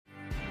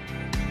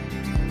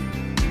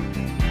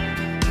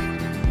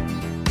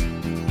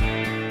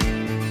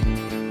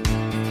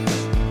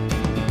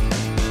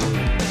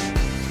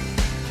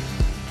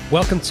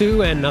Welcome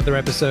to another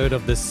episode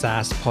of the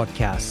SaaS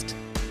podcast.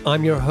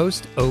 I'm your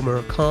host,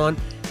 Omar Khan,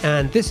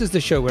 and this is the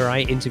show where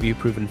I interview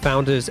proven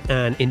founders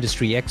and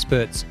industry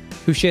experts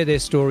who share their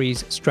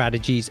stories,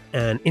 strategies,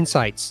 and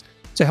insights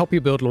to help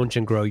you build, launch,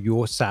 and grow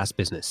your SaaS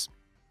business.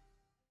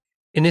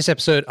 In this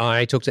episode,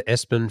 I talked to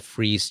Esben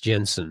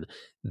Friis-Jensen,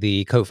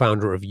 the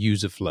co-founder of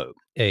Userflow,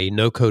 a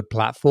no-code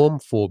platform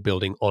for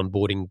building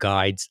onboarding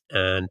guides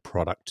and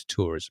product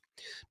tours.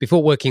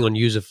 Before working on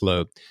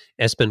Userflow,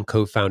 Esben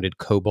co-founded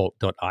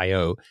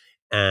Cobalt.io,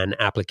 an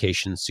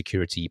application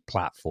security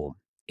platform.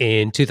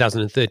 In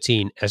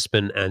 2013,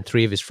 Esben and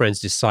three of his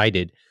friends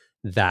decided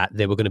that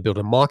they were going to build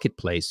a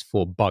marketplace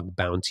for bug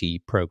bounty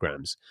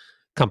programs.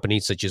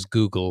 Companies such as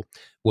Google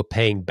were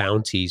paying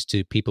bounties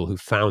to people who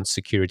found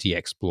security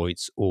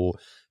exploits or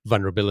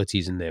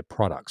vulnerabilities in their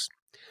products.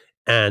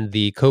 And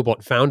the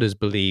Cobalt founders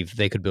believed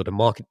they could build a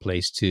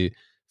marketplace to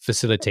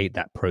facilitate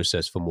that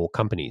process for more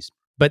companies.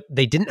 But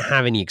they didn't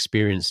have any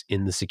experience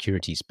in the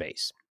security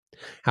space.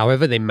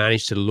 However, they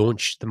managed to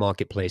launch the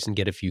marketplace and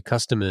get a few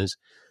customers,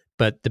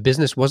 but the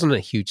business wasn't a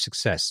huge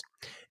success.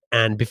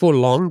 And before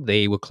long,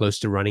 they were close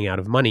to running out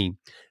of money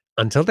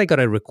until they got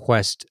a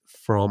request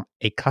from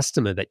a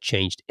customer that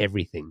changed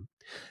everything.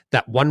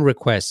 That one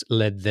request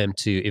led them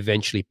to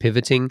eventually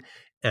pivoting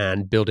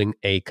and building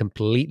a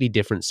completely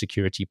different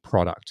security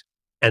product.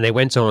 And they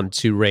went on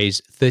to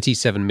raise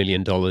 $37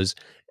 million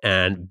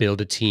and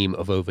build a team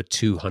of over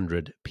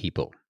 200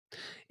 people.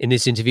 In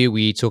this interview,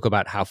 we talk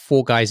about how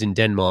four guys in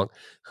Denmark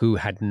who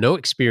had no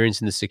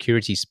experience in the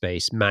security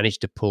space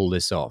managed to pull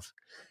this off.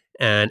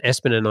 And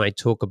Esben and I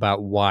talk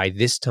about why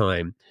this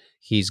time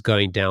he's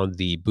going down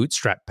the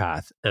bootstrap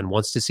path and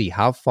wants to see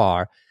how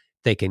far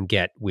they can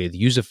get with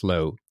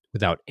Userflow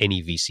without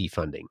any VC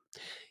funding.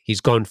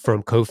 He's gone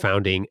from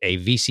co-founding a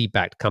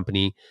VC-backed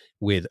company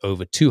with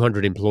over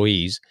 200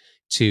 employees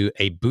to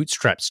a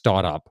bootstrap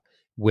startup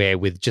where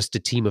with just a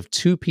team of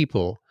two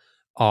people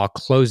are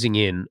closing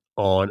in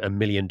on $1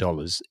 million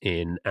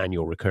in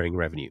annual recurring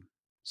revenue.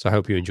 So I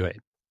hope you enjoy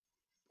it.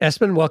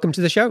 Esben, welcome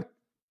to the show.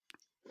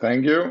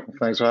 Thank you.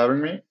 Thanks for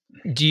having me.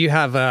 Do you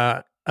have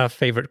a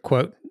favorite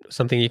quote,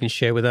 something you can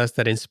share with us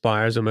that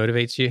inspires or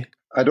motivates you?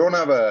 I don't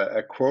have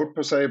a quote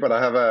per se, but I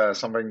have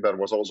something that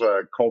was also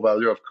a core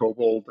value of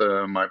Cobalt,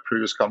 my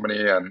previous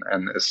company,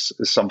 and is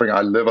something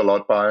I live a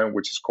lot by,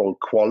 which is called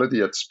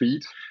quality at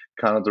speed.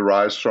 Kind of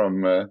derives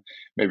from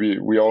maybe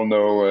we all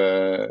know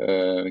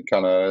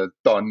kind of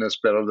done is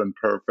better than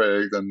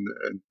perfect and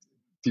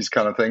these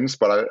kind of things.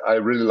 But I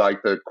really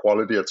like the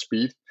quality at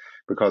speed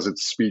because it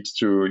speaks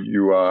to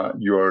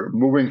you're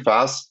moving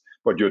fast,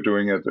 but you're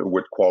doing it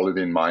with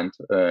quality in mind.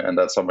 And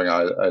that's something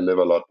I live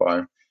a lot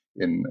by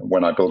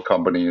when I build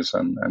companies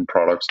and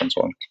products and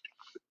so on.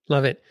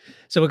 Love it.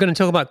 So we're going to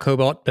talk about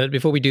Cobalt, but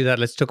before we do that,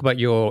 let's talk about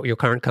your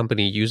current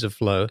company,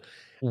 Userflow.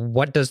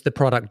 What does the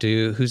product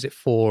do? Who's it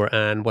for?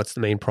 And what's the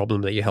main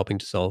problem that you're helping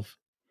to solve?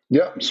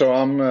 Yeah, so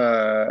I'm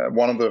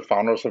one of the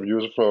founders of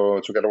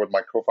Userflow. Together with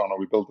my co-founder,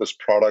 we built this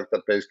product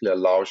that basically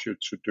allows you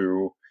to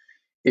do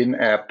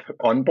in-app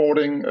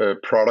onboarding,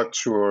 product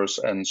tours,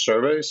 and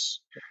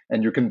surveys.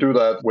 And you can do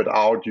that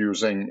without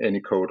using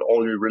any code.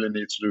 All you really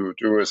need to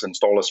do is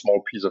install a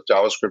small piece of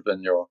JavaScript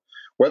in your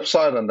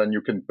website, and then you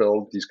can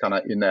build these kind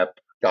of in-app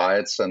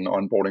guides and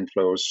onboarding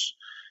flows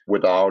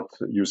without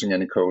using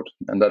any code.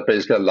 And that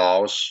basically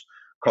allows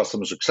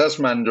customer success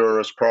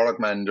managers, product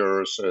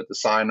managers,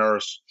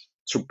 designers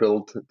to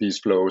build these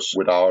flows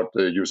without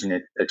using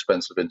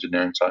expensive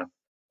engineering time.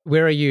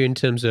 Where are you in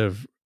terms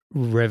of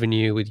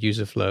revenue with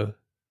Userflow?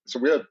 So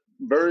we are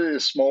very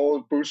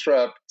small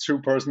bootstrap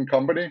 2-person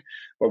company,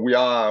 but we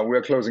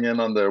are closing in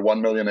on the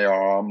 1 million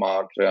ARR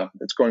mark. Yeah,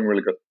 it's going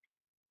really good.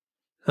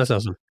 That's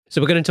awesome. So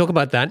we're going to talk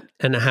about that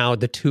and how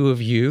the two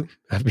of you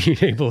have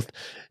been able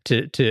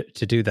to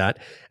do that.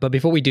 But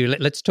before we do,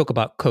 let's talk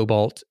about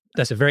Cobalt.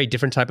 That's a very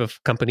different type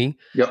of company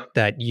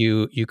that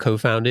you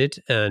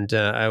co-founded and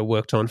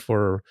worked on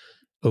for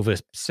over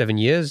 7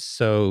 years.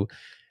 So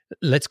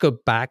let's go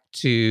back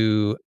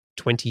to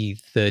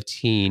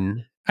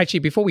 2013. Actually,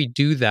 before we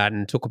do that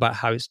and talk about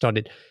how it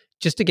started,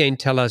 just again,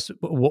 tell us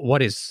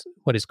what is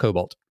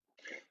Cobalt?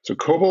 So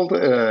Cobalt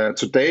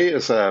today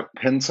is a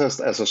pen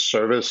test as a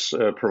service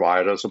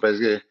provider. So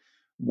basically,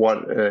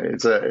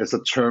 it's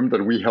a term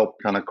that we help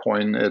kind of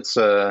coin. It's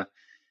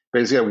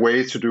basically a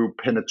way to do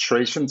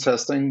penetration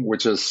testing,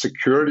 which is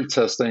security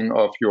testing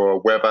of your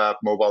web app,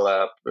 mobile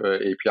app,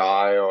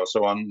 API, or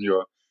so on,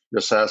 your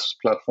SaaS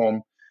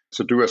platform.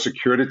 So do a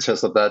security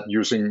test of that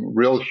using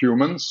real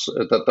humans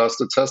that does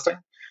the testing.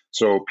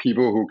 So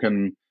people who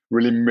can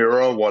really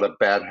mirror what a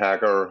bad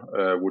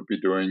hacker would be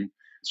doing.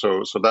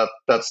 So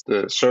that's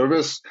the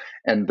service,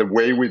 and the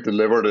way we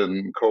deliver it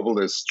in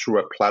Cobalt is through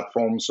a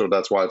platform. So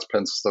that's why it's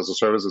Pentest as a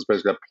service. It's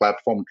basically a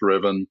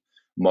platform-driven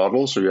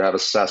model. So you have a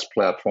SaaS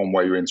platform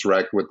where you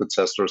interact with the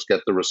testers,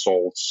 get the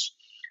results,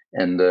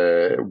 and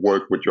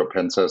work with your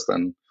pen test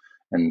and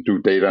do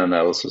data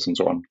analysis and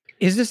so on.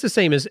 Is this the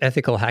same as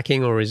ethical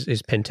hacking, or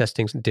is pen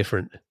testing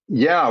different?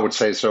 Yeah, I would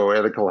say so.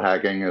 Ethical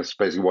hacking is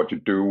basically what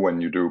you do when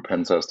you do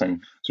pen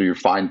testing. So you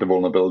find the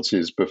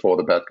vulnerabilities before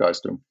the bad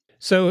guys do.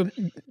 So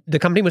the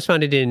company was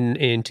founded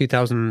in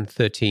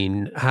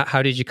 2013.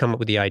 How did you come up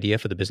with the idea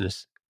for the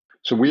business?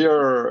 So we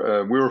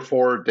were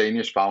four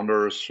Danish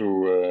founders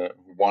who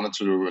wanted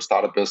to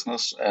start a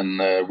business,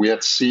 and we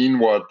had seen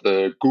what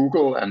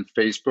Google and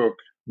Facebook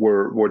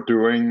were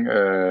doing,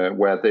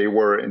 where they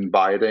were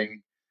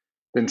inviting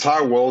the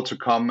entire world to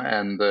come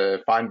and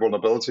find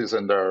vulnerabilities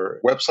in their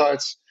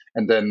websites,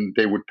 and then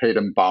they would pay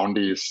them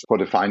bounties for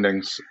the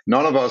findings.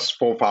 None of us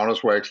four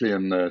founders were actually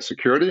in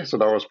security, so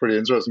that was pretty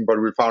interesting.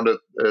 But we found it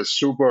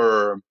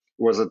super. It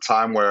was a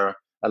time where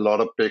a lot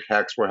of big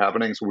hacks were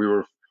happening, so we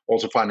were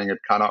also finding it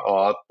kind of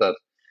odd that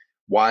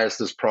why is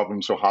this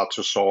problem so hard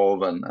to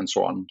solve and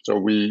so on. So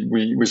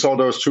we saw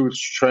those two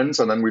trends,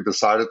 and then we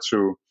decided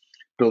to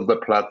build a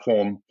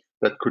platform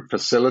that could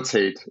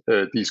facilitate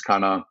these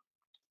kind of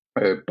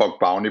bug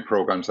bounty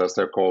programs, as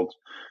they're called,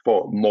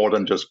 for more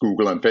than just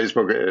Google and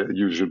Facebook.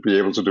 You should be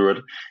able to do it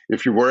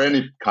if you were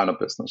any kind of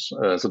business.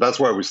 So that's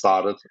where we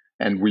started.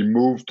 And we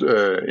moved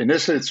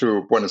initially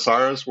to Buenos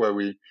Aires, where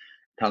we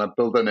kind of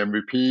built an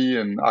MVP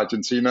in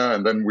Argentina.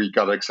 And then we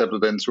got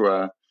accepted into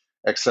a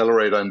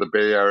accelerator in the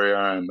Bay Area.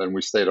 And then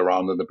we stayed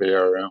around in the Bay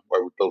Area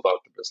where we built out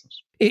the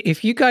business.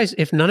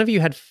 If none of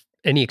you had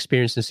any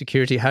experience in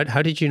security,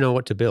 how did you know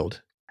what to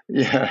build?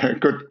 Yeah,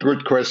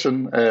 good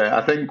question.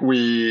 I think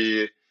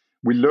we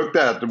looked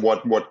at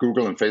what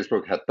Google and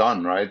Facebook had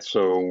done, right?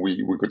 So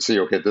we could see,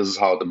 okay, this is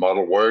how the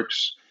model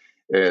works.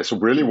 So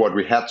really, what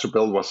we had to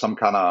build was some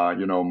kind of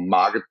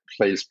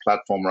marketplace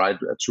platform, right?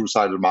 A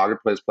two-sided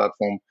marketplace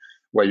platform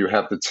where you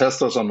have the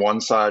testers on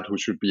one side who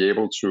should be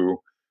able to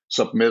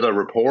submit a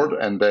report,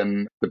 and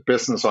then the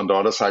business on the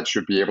other side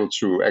should be able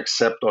to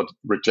accept or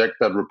reject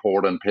that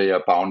report and pay a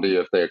bounty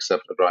if they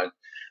accept it, right?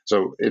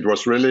 So it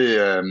was really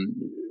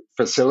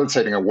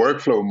facilitating a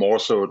workflow more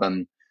so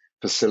than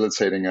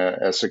facilitating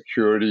a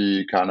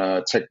security kind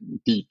of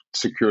deep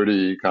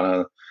security kind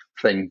of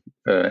thing.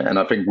 And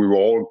I think we were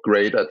all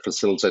great at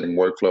facilitating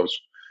workflows,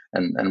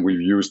 and we've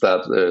used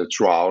that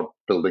throughout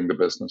building the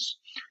business.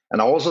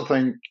 And I also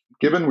think,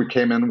 given we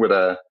came in with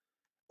a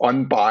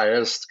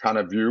unbiased kind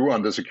of view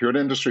on the security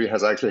industry,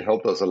 has actually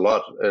helped us a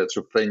lot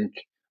to think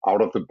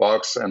out of the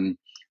box and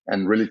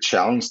really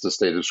challenge the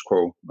status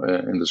quo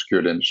in the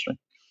security industry.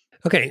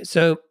 Okay,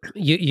 so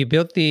you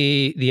built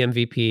the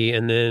MVP,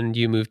 and then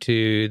you moved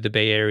to the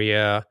Bay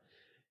Area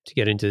to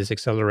get into this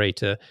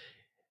accelerator.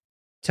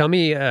 Tell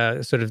me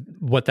sort of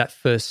what that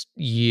first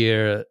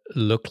year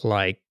looked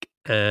like,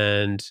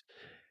 and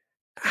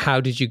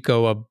how did you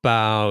go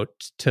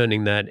about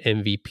turning that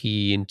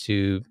MVP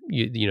into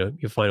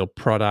your final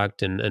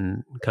product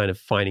and kind of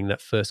finding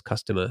that first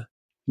customer?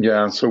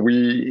 Yeah, so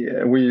we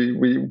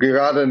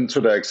got into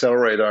the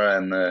accelerator,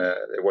 and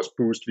it was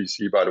Boost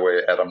VC, by the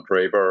way. Adam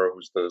Draper,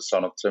 who's the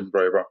son of Tim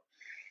Draper,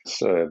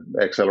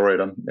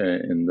 accelerator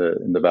in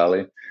the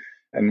Valley,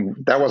 and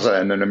that was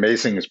an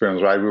amazing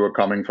experience, right? We were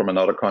coming from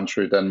another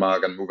country,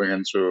 Denmark, and moving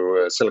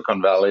into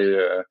Silicon Valley,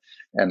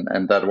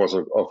 and that was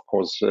of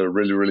course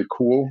really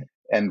cool.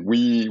 And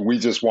we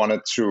just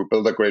wanted to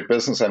build a great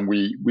business, and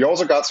we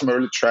also got some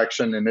early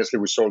traction. Initially,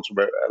 we sold to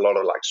a lot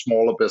of like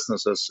smaller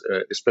businesses,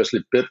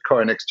 especially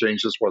Bitcoin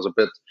exchanges was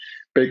a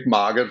big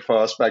market for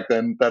us back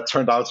then. That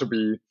turned out to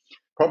be,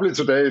 probably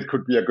today it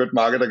could be a good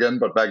market again,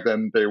 but back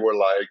then they were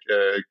like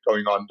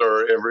going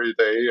under every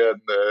day,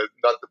 and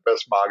not the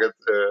best market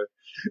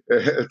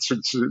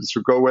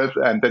to go with.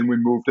 And then we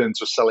moved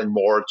into selling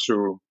more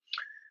to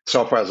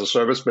software as a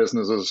service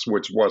businesses,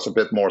 which was a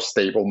bit more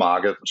stable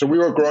market. So we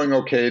were growing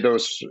okay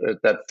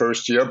that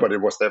first year, but it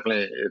was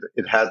definitely,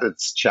 it had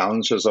its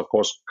challenges, of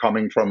course,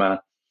 coming from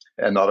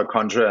another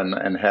country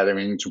and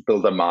having to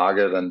build a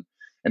market. And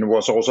it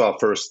was also our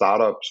first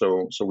startup.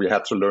 So we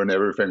had to learn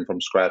everything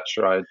from scratch,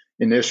 right?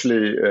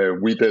 Initially,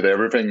 we did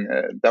everything.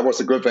 That was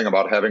a good thing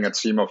about having a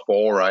team of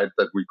four, right?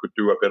 That we could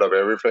do a bit of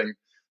everything.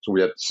 So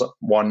we had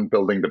one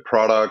building the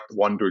product,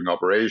 one doing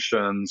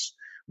operations,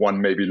 one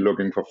maybe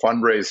looking for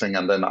fundraising,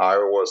 and then I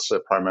was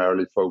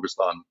primarily focused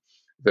on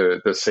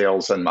the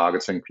sales and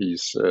marketing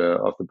piece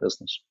of the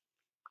business.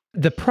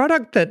 The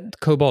product that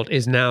Cobalt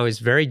is now is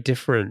very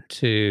different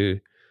to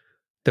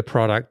the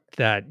product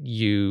that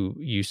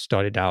you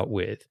started out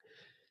with.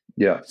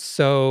 Yeah.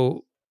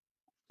 So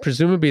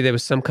presumably there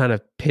was some kind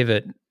of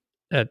pivot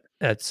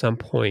at some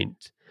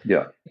point.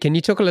 Yeah. Can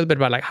you talk a little bit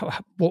about like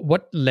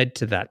what led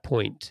to that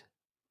point?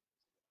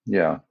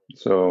 Yeah.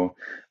 So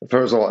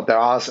first of all, there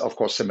are of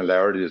course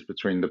similarities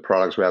between the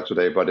products we have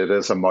today, but it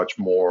is a much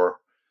more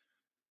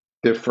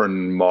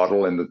different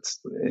model, and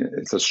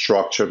it's a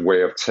structured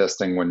way of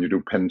testing. When you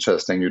do pen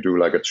testing, you do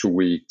like a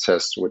 2-week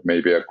test with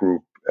maybe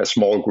a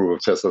small group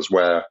of testers,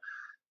 where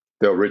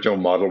the original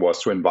model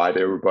was to invite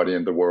everybody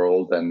in the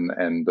world and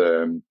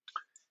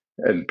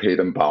pay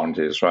them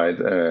bounties, right?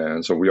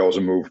 So we also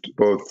moved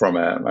both from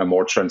a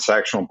more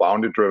transactional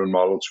bounty-driven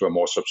model to a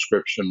more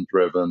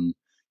subscription-driven.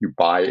 You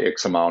buy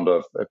X amount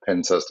of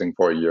pen testing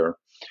for a year.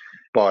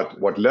 But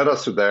what led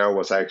us to there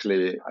was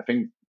actually, I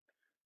think,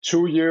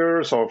 2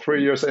 years or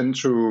 3 years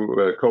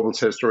into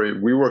Cobalt's history,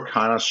 we were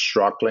kind of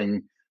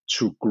struggling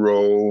to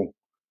grow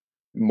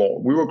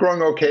more. We were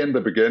growing okay in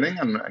the beginning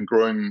and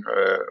growing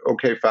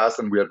okay fast,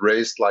 and we had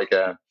raised like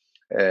a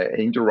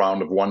angel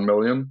round of 1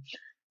 million,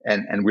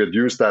 and we had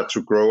used that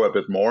to grow a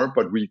bit more.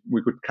 But we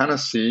could kind of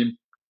see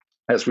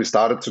as we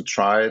started to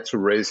try to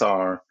raise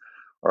our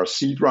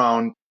seed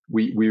round,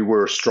 we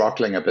were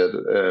struggling a bit.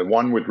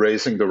 One with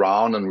raising the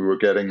round, and we were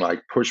getting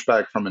like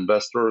pushback from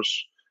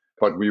investors,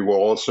 but we were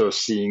also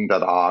seeing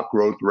that our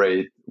growth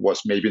rate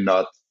was maybe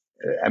not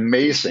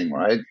amazing,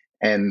 right?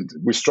 And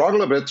we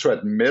struggled a bit to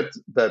admit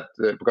that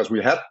because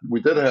we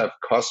did have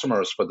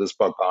customers for this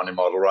bug bounty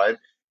model, right?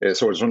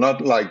 So it's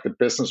not like the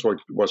business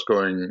was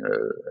going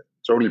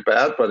totally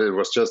bad, but it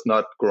was just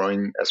not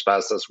growing as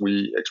fast as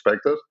we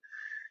expected.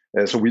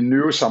 So we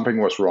knew something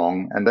was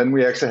wrong. And then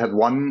we actually had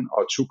one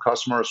or two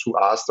customers who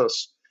asked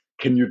us,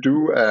 can you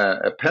do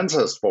a pen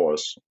test for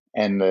us?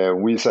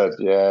 And we said,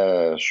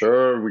 yeah,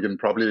 sure, we can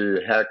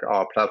probably hack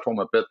our platform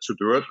a bit to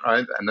do it,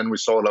 right? And then we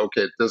saw,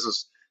 okay,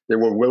 they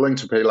were willing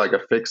to pay like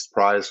a fixed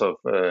price of,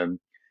 I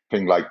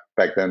think like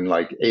back then,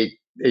 like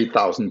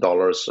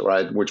 $8,000,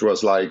 right? Which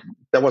was like,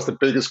 that was the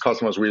biggest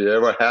customers we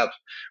ever had,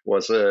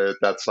 was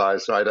that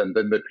size, right? And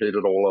then they paid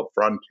it all up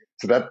front.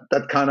 So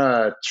that kind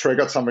of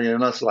triggered something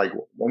in us, like,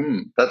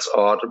 that's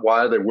odd.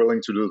 Why are they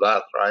willing to do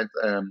that, right?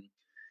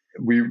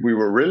 We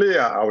were really,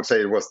 I would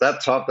say, it was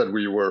that tough that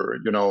we were,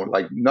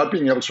 like not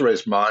being able to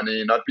raise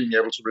money, not being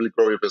able to really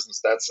grow your business.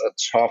 That's a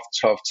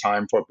tough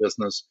time for a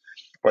business.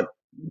 But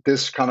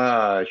this kind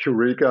of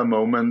eureka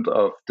moment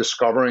of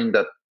discovering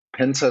that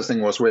pen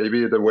testing was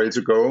maybe the way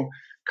to go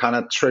kind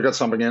of triggered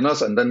something in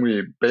us. And then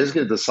we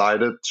basically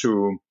decided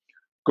to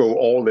go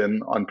all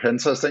in on pen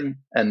testing.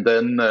 And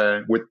then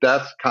with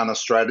that kind of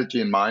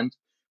strategy in mind,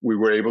 we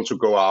were able to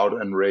go out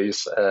and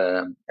raise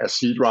a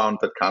seed round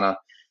that kind of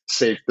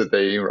saved the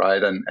day,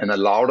 right? And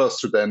allowed us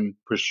to then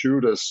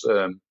pursue this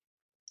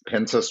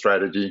pen test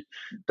strategy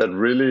that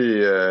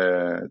really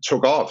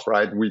took off,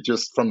 right?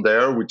 From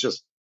there, we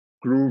just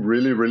grew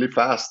really, really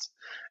fast.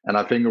 And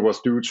I think it was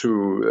due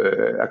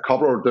to a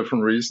couple of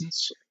different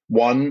reasons.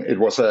 One, it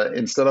was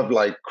instead of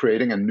like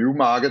creating a new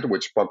market,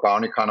 which Bug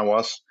Bounty kind of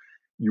was,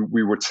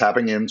 we were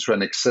tapping into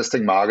an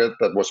existing market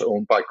that was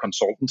owned by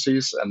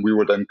consultancies, and we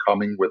were then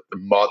coming with the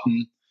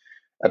modern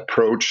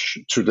approach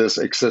to this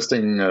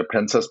existing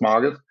pen test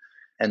market.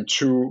 And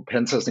two,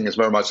 pen testing is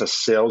very much a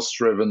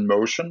sales-driven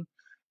motion.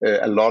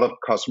 A lot of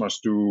customers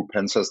do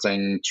pen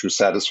testing to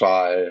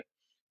satisfy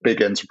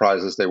big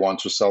enterprises they want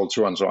to sell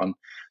to and so on.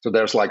 So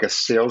there's like a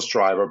sales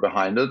driver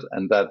behind it,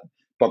 and that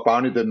Bug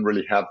Bounty didn't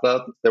really have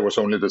that. There was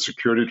only the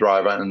security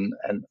driver, and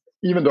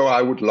even though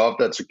I would love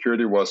that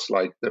security was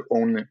like the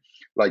only,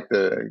 like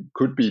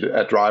could be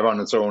a driver on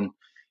its own,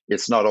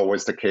 it's not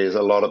always the case.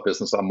 A lot of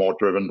business are more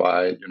driven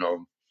by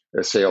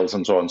sales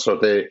and so on. So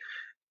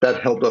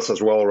that helped us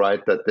as well,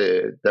 right? That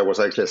there was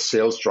actually a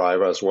sales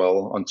driver as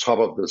well on top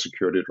of the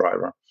security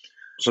driver.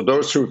 So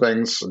those two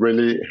things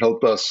really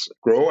helped us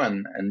grow,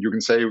 and you can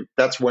say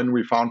that's when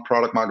we found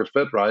product market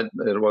fit, right?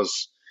 It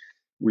was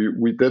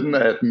we didn't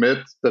admit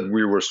that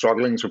we were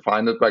struggling to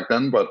find it back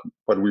then, but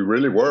we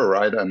really were,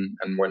 right? And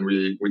when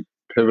we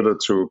pivoted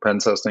to pen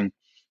testing,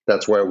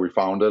 that's where we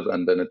found it,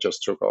 and then it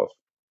just took off.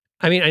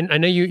 I mean, I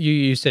know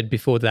you said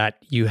before that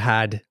you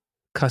had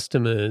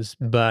customers,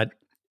 but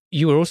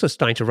you were also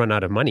starting to run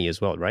out of money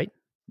as well, right?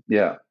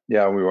 Yeah,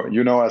 we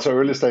were. As an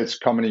early stage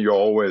company, you're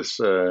always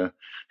the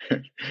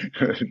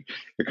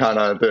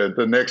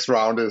next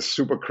round is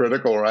super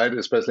critical, right?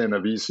 Especially in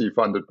a VC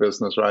funded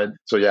business, right?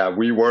 So yeah,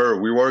 we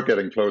were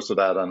getting close to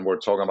that, and we're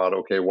talking about,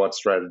 okay, what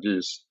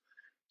strategies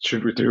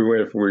should we do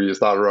if we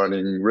start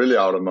running really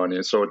out of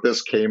money? So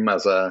this came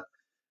as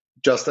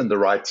just in the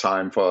right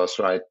time for us,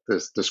 right?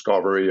 This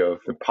discovery of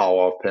the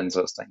power of pen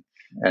testing,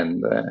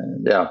 and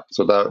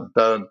so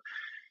that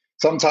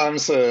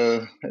sometimes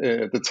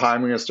the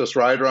timing is just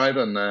right,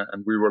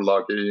 and we were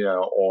lucky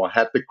or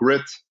had the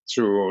grit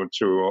to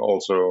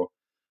also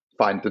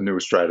find the new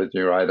strategy,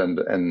 right?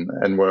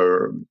 And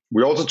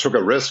we also took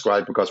a risk,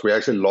 right? Because we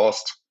actually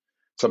lost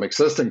some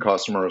existing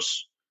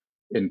customers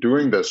in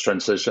doing this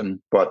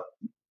transition, but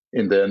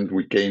in the end,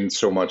 we gained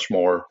so much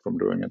more from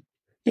doing it.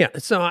 Yeah,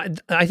 so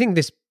I think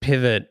this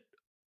pivot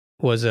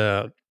was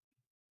a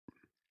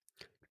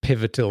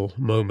pivotal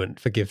moment,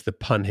 forgive the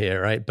pun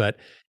here, right? But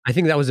I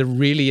think that was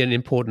really an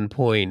important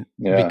point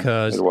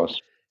because it was.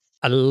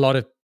 A lot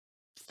of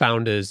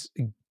founders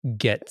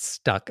get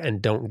stuck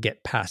and don't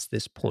get past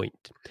this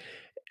point.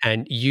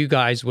 And you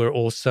guys were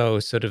also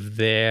sort of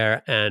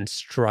there and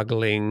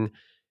struggling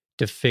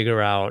to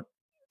figure out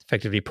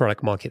effectively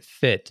product market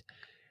fit.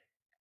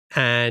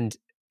 And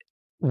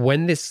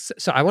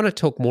so I want to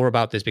talk more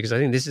about this because I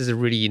think this is a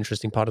really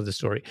interesting part of the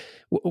story.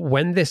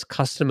 When this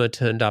customer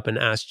turned up and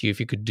asked you if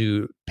you could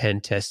do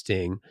pen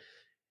testing,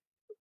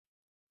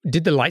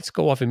 did the lights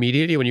go off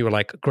immediately when you were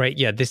like, great,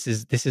 yeah, this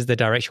is the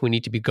direction we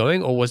need to be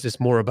going? Or was this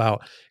more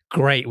about,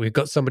 great, we've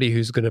got somebody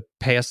who's going to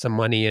pay us some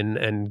money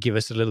and give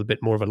us a little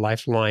bit more of a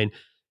lifeline.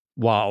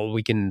 while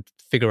we can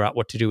figure out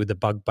what to do with the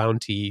bug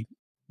bounty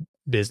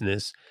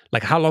business.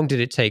 Like, how long did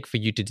it take for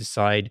you to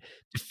decide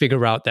to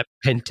figure out that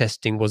pen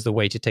testing was the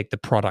way to take the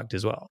product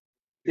as well?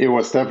 It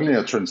was definitely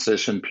a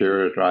transition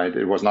period, right?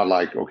 It was not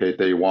like, okay,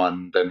 day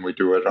one, then we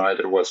do it, right?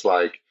 It was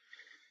like,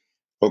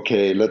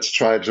 okay, let's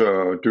try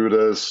to do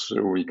this.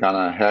 We kind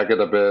of hack it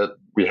a bit.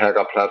 We hack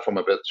our platform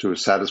a bit to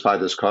satisfy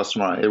this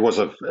customer. It was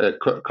a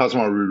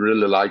customer we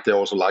really liked. They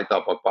also liked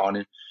our bug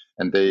bounty.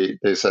 And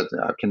they said,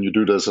 can you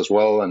do this as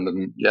well? And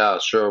then, yeah,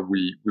 sure,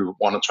 we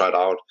want to try it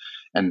out.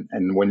 And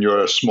when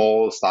you're a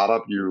small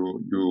startup,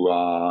 you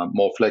are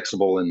more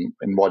flexible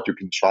in what you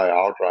can try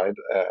out, right?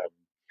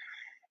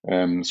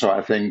 So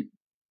I think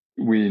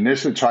we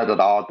initially tried it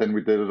out, then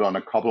we did it on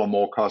a couple of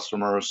more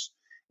customers.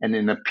 And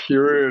in a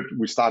period,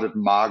 we started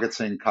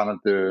marketing kind of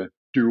the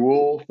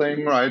dual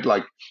thing, right?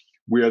 Like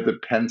we are the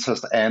pen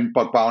test and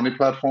bug bounty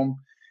platform.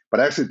 But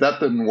actually, that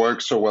didn't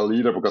work so well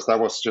either because that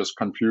was just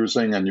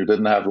confusing and you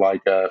didn't have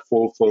like a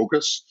full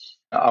focus.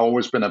 I've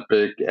always been a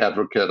big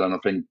advocate, and I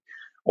think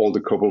all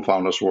the couple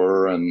founders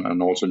were,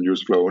 and also in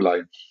Userflow,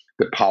 like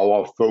the power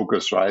of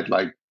focus, right?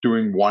 Like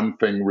doing one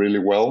thing really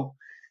well.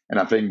 And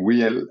I think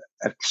we at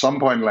some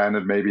point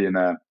landed maybe in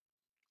a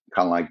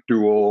kind of like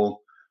dual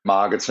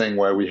marketing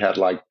where we had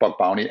like bug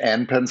bounty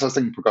and pen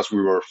testing because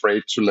we were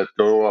afraid to let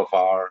go of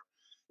our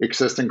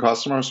existing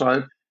customers,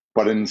 right?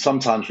 But in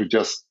sometimes we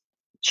just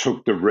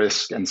took the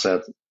risk and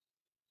said,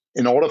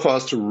 in order for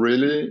us to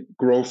really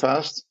grow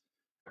fast,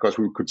 because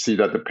we could see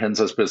that the pen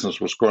test business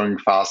was growing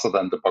faster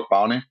than the bug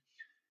bounty,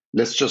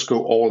 let's just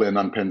go all in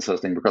on pen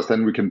testing because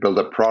then we can build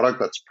a product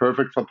that's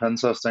perfect for pen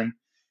testing.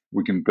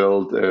 We can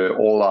build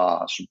all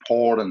our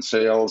support and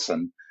sales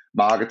and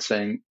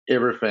marketing,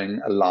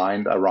 everything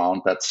aligned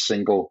around that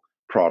single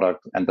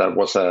product. And that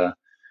was a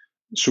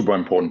super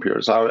important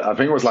period. So I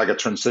think it was like a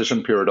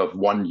transition period of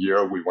 1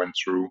 year we went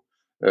through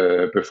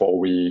before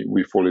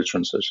we fully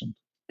transitioned.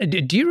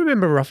 Do you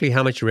remember roughly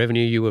how much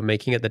revenue you were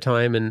making at the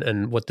time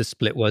and what the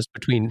split was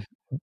between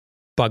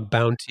bug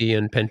bounty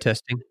and pen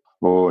testing?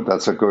 Oh,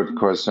 that's a good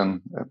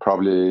question.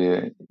 Probably,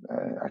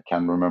 I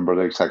can't remember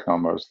the exact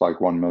numbers, like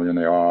 1 million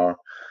AR.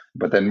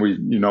 But then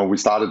we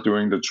started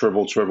doing the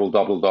triple,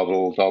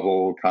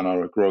 double kind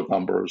of growth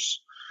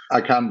numbers.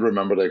 I can't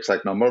remember the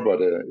exact number,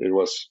 but it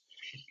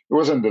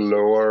was in the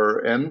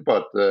lower end.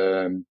 But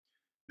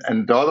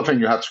and the other thing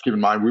you have to keep in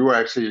mind, we were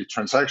actually a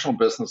transactional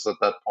business at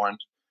that point,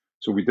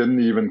 so we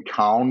didn't even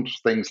count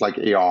things like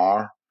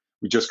AR.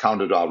 We just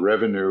counted our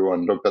revenue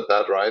and looked at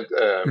that, right?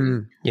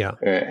 Yeah.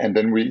 And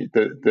then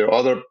the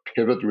other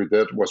pivot we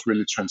did was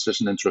really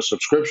transition into a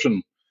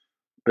subscription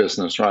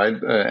business, right?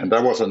 And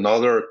that was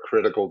another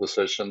critical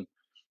decision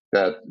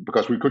that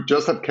because we could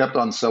just have kept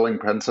on selling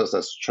pen tests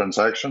as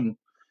transaction,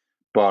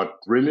 but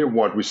really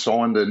what we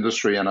saw in the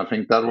industry, and I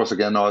think that was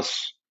again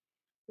us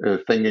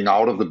thinking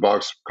out of the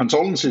box.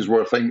 Consultancies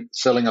were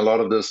selling a lot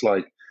of this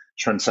like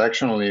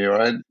transactionally,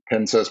 right?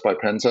 Pen test by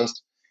pen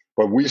test,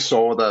 but we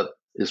saw that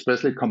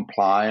especially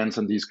compliance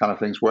and these kind of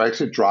things were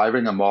actually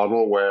driving a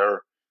model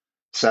where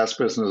SaaS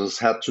businesses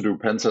had to do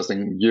pen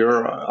testing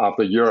year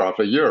after year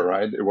after year,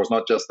 right? It was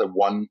not just a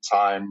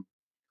one-time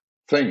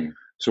thing.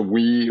 So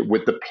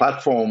with the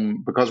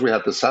platform, because we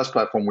had the SaaS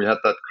platform, we had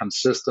that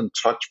consistent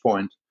touch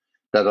point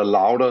that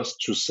allowed us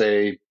to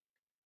say,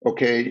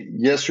 okay,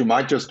 yes, you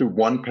might just do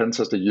one pen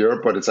test a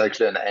year, but it's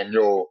actually an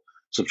annual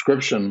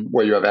subscription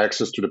where you have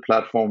access to the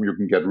platform, you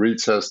can get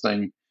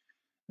retesting,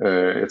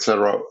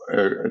 etc.,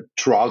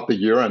 throughout the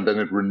year, and then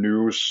it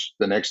renews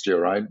the next year,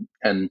 right?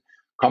 And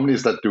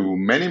companies that do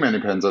many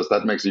pen tests,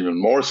 that makes even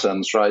more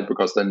sense, right?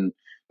 Because then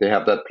they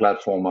have that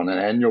platform on an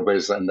annual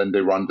basis, and then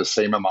they run the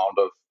same amount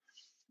of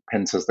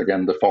pen tests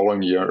again the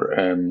following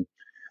year.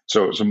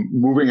 So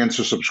moving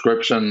into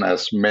subscription,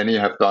 as many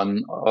have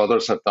done,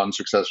 others have done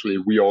successfully,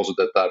 we also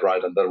did that,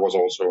 right? And that was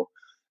also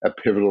a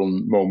pivotal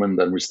moment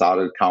that we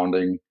started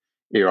counting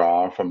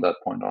ARR from that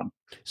point on.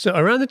 So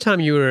around the time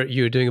you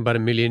were doing about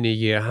 $1 million a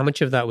year, how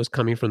much of that was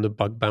coming from the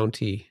bug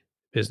bounty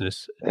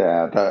business?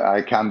 Yeah,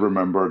 I can't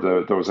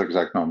remember those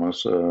exact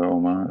numbers,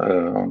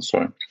 Omar. I'm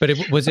sorry. But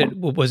was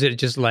it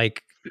just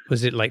like,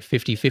 was it like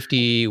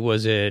 50-50?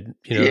 Was it,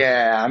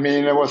 Yeah, I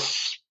mean, it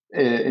was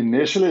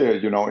initially,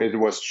 it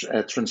was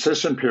a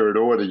transition period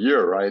over the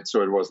year, right?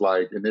 So it was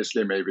like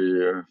initially maybe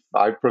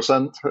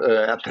 5%,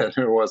 and then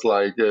it was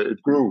like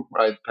it grew,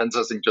 right? Pen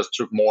testing just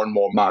took more and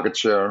more market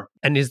share.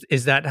 And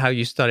is that how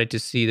you started to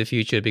see the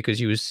future because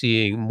you were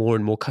seeing more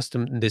and more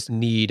this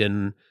need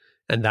and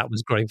that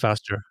was growing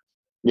faster?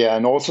 Yeah,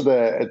 and also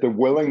the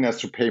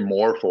willingness to pay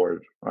more for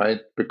it, right?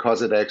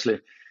 Because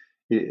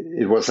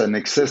it was an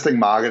existing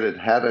market, it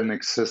had an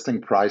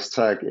existing price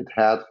tag, it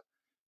had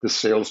the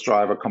sales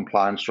driver,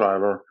 compliance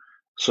driver.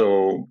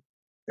 So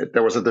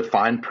there was a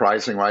defined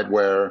pricing, right?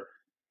 Where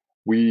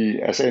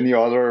we, as any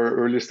other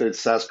early stage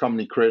SaaS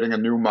company creating a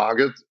new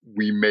market,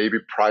 we maybe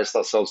priced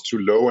ourselves too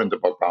low in the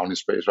bug bounty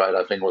space, right?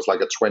 I think it was like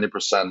a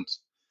 20%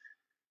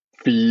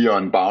 fee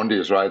on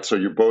bounties, right? So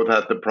you both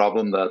had the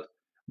problem that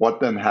what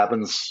then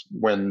happens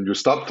when you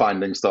stop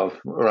finding stuff,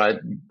 right?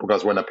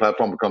 Because when a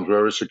platform becomes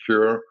very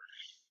secure,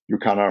 you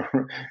kind of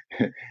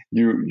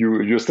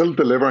you're still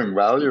delivering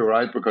value,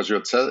 right? Because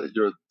you're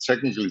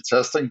technically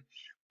testing,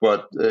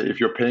 but if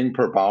you're paying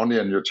per bounty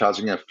and you're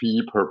charging a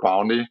fee per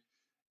bounty,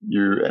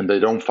 and they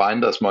don't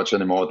find as much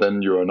anymore,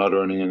 then you are not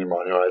earning any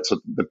money, right? So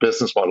the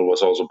business model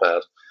was also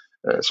bad.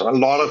 So a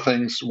lot of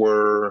things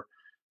were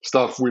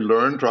stuff we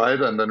learned,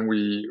 right? And then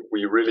we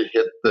really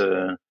hit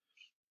the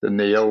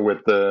nail with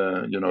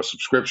the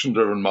subscription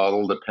driven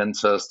model, the pen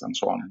test, and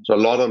so on. So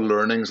a lot of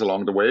learnings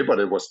along the way, but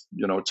it was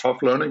tough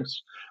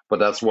learnings. But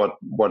that's what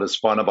is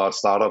fun about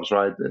startups,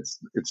 right?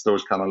 It's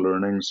those kind of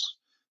learnings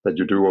that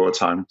you do over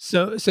time.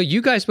 So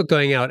you guys were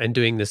going out and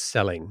doing this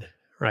selling,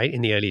 right,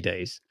 in the early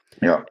days.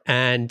 Yeah.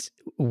 And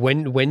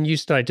when you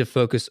started to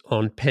focus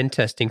on pen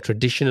testing,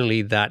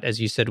 traditionally that, as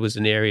you said, was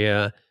an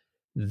area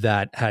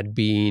that had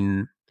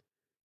been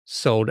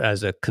sold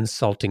as a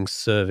consulting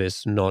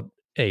service, not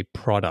a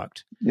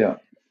product. Yeah.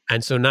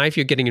 And so now if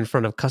you're getting in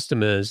front of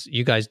customers,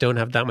 you guys don't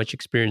have that much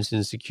experience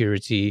in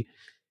security.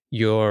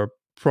 You're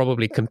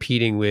probably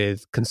competing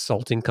with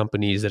consulting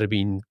companies that have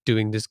been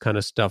doing this kind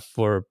of stuff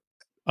for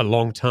a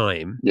long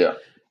time. Yeah.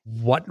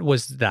 What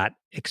was that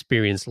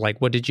experience like?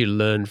 What did you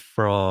learn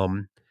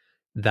from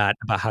that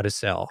about how to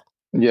sell?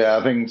 Yeah,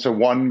 I think so.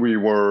 One, we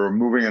were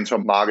moving into a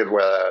market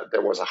where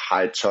there was a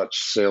high touch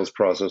sales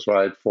process,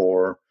 right?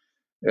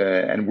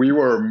 And we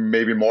were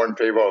maybe more in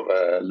favor of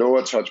a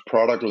lower touch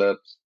product led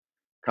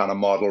kind of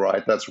model,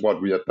 right? That's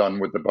what we had done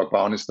with the bug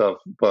bounty stuff.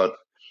 But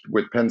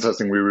with pen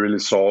testing, we really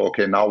saw,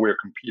 okay, now we're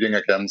competing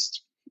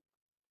against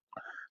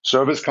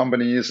service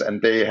companies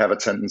and they have a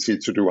tendency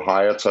to do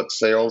higher touch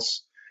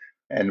sales.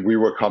 And we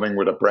were coming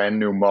with a brand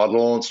new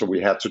model. So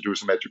we had to do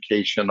some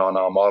education on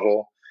our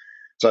model.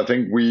 So I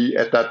think we,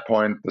 at that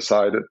point,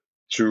 decided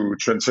to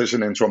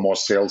transition into a more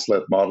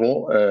sales-led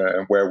model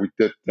where we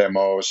did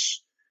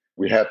demos.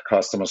 We had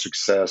customer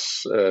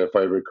success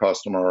for every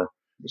customer.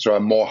 So a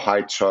more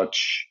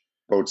high-touch,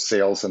 both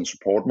sales and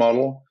support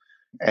model.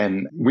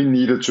 And we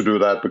needed to do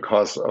that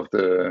because of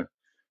the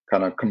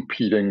kind of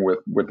competing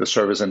with the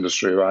service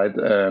industry, right?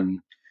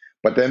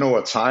 But then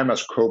over time,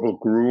 as Cobalt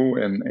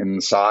grew in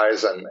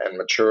size and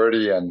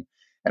maturity,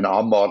 and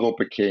our model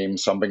became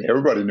something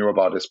everybody knew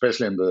about,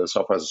 especially in the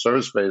software as a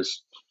service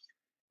space,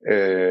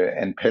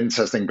 and pen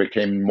testing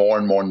became more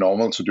and more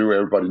normal to do.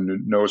 Everybody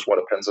knows what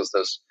a pen test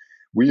is.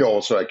 We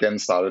also, again,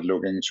 started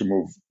looking to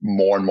move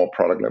more and more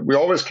product led. We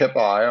always kept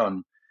our eye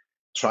on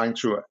trying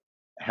to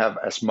have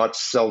as much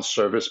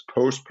self-service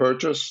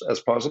post-purchase as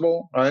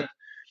possible, right?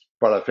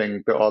 But I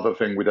think the other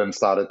thing we then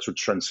started to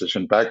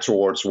transition back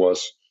towards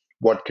was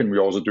what can we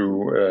also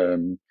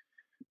do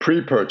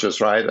pre-purchase,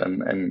 right?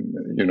 And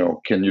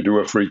can you do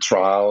a free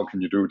trial?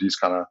 Can you do these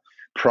kind of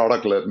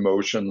product-led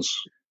motions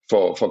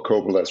for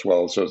Cobalt as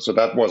well? So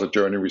that was a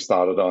journey we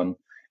started on,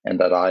 and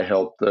that I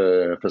helped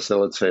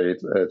facilitate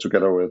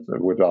together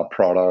with our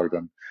product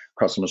and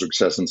customer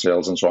success and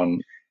sales and so on.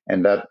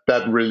 And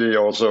that really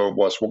also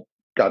was what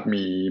got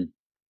me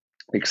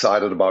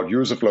excited about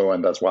Userflow,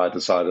 and that's why I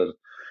decided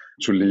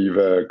to leave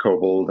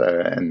Cobalt,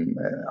 and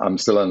I'm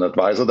still an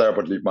advisor there,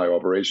 but leave my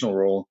operational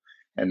role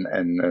and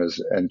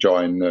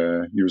join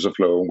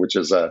Userflow, which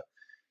is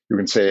you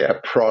can say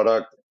a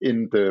product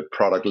in the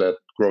product-led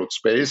growth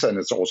space, and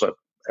it's also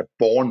a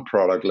born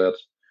product-led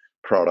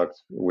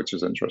product, which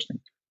is interesting.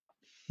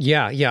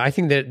 Yeah, I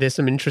think that there's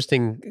some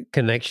interesting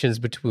connections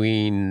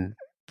between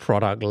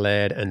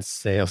product-led and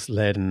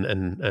sales-led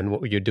and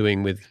what you're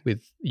doing with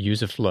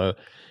Userflow.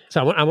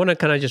 So I want to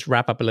kind of just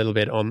wrap up a little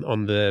bit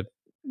on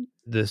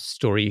the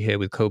story here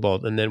with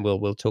Cobalt, and then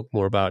we'll talk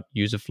more about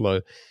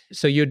Userflow.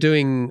 So you're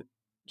doing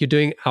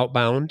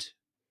outbound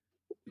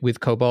with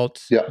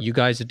Cobalt. Yeah. You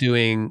guys are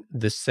doing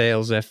the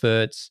sales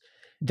efforts.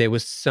 There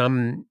was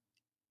some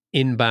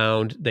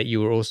inbound that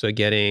you were also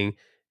getting.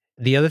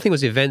 The other thing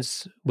was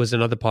events was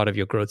another part of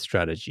your growth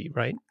strategy,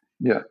 right?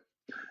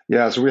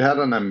 Yeah. So we had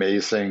an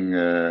amazing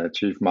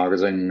chief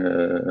marketing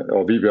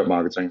or VP of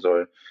marketing,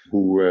 sorry,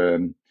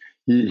 who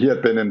he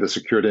had been in the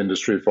security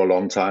industry for a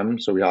long time.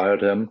 So we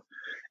hired him.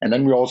 And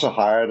then we also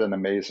hired an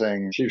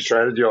amazing chief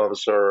strategy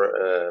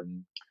officer,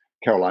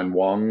 Caroline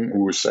Wong,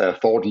 who's a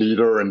thought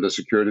leader in the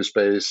security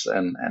space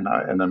and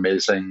an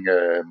amazing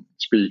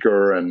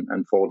speaker and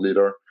thought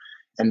leader.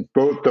 And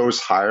both those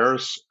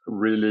hires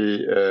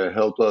really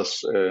helped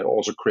us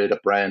also create a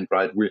brand,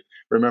 right? We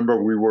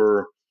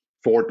were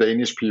 4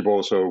 Danish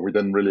people, so we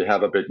didn't really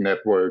have a big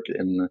network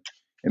in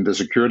the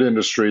security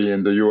industry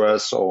in the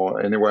US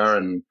or anywhere.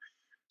 And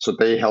so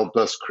they helped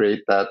us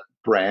create that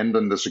brand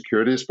in the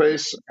security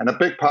space. And a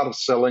big part of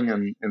selling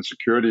in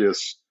security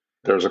is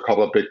there's a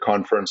couple of big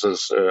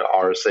conferences,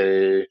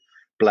 RSA,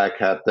 Black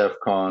Hat, DEF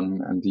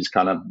CON, and these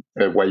kind of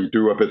where you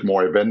do a bit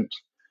more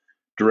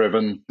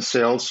event-driven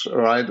sales,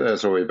 right?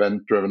 So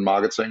event-driven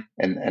marketing.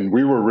 And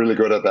we were really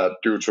good at that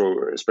due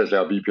to, especially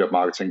our VP of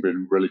marketing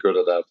being really good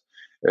at that.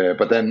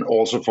 But then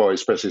also for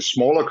especially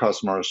smaller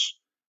customers,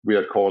 we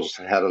of course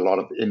had a lot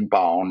of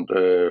inbound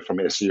from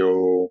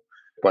SEO.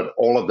 But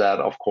all of that,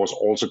 of course,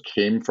 also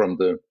came from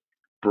the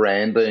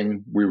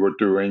branding we were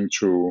doing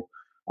to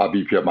our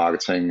VP of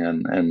marketing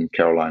and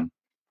Caroline.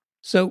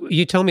 So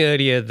you told me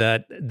earlier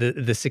that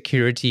the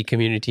security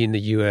community in the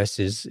US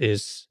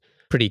is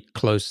pretty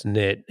close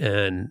knit,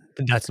 and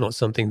that's not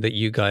something that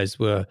you guys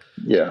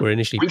Yeah, were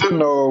initially. we didn't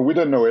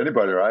know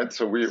anybody, right?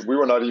 So we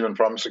were not even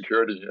from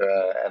security,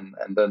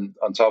 and then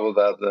on top of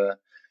that,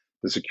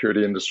 the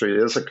security industry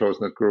is a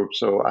close knit group.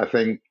 So I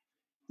think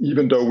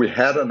even though we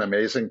had an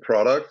amazing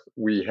product,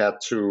 we had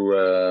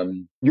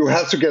to you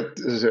had to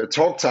get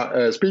talk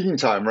time, speaking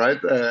time,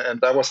 right? And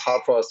that was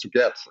hard for us to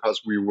get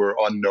because we were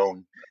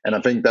unknown. And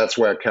I think that's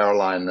where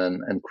Caroline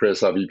and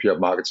Chris, our VP of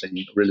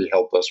marketing, really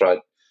helped us, right?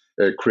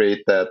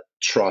 Create that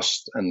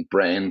trust and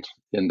brand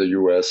in the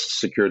US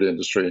security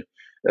industry,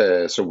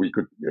 so we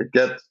could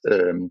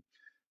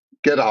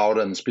get out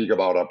and speak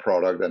about our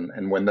product.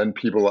 And when then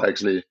people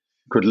actually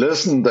could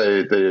listen,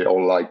 they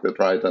all liked it,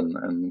 right?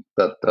 And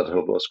that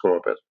helped us grow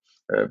a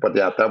bit. But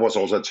yeah, that was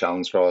also a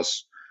challenge for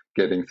us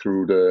getting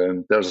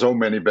through there's so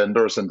many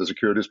vendors in the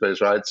security space,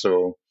 right?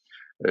 So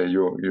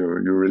you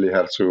really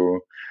have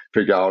to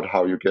figure out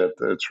how you get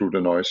through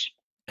the noise.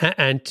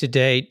 And to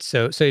date,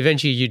 so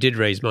eventually you did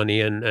raise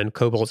money, and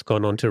Cobalt's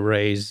gone on to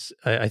raise,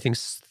 I think,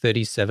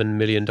 $37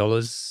 million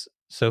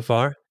so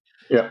far.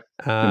 Yeah,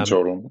 in Um,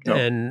 total. Yeah.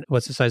 and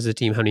what's the size of the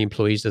team? How many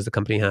employees does the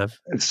company have?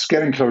 It's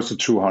getting close to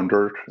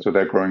 200, so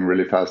they're growing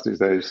really fast these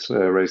days.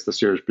 Raised the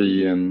Series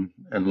B in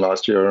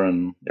last year,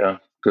 and yeah,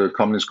 the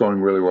company's going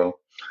really well.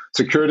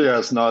 Security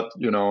has not,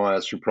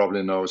 as you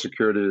probably know, the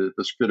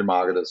security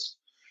market is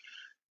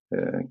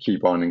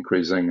keep on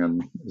increasing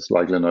and is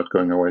likely not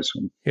going away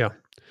soon. Yeah.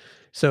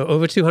 So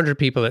over 200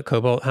 people at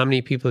Cobalt. How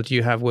many people do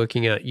you have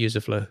working at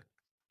Userflow?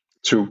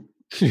 2.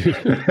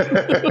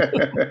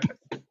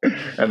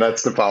 And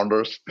that's the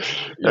founders.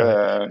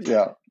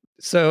 Yeah.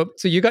 So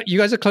you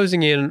guys are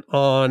closing in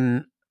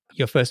on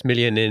your first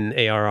million in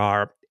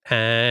ARR,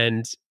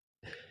 and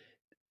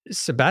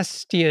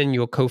Sebastian,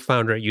 your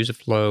co-founder at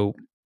Userflow,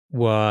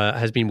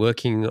 has been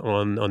working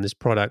on this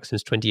product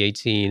since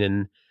 2018.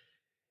 And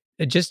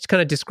just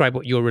kind of describe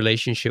what your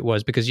relationship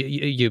was, because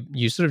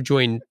you sort of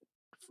joined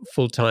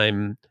full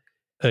time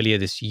earlier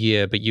this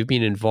year, but you've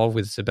been involved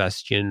with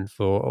Sebastian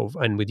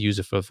and with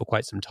Userflow for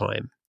quite some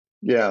time.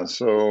 Yeah,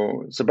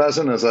 so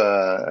Sebastian is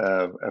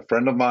a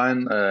friend of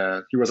mine.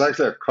 He was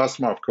actually a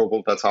customer of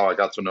Cobalt. That's how I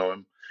got to know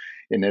him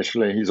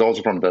initially. He's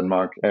also from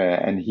Denmark,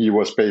 and he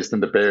was based in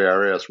the Bay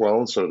Area as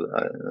well. So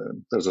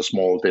there's a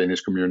small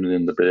Danish community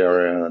in the Bay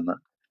Area. And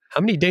how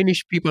many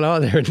Danish people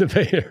are there in the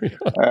Bay Area?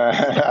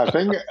 I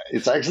think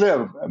it's actually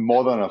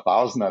more than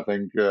 1,000. I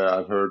think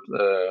I've heard.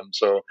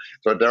 So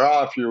there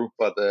are a few,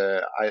 but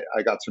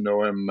I got to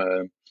know him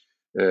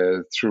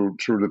through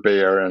the Bay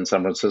Area in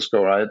San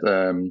Francisco, right?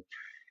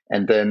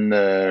 And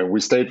then we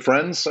stayed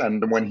friends.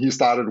 And when he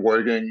started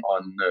working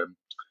on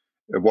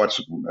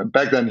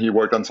back then, he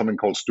worked on something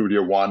called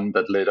Studio One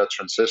that later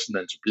transitioned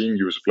into being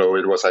Userflow.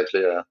 It was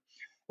actually a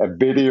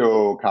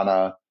video kind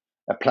of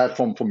a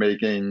platform for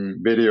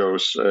making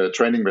videos,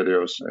 training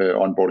videos,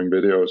 onboarding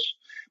videos.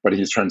 But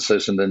he's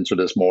transitioned into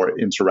this more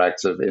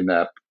interactive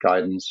in-app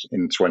guidance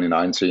in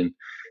 2019.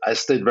 I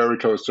stayed very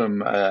close to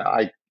him.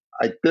 I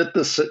did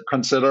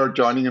consider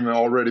joining him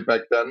already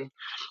back then,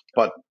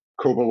 but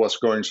Cobalt was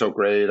going so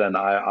great, and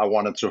I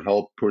wanted to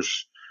help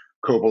push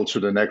Cobalt to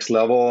the next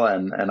level,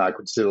 and I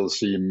could still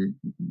see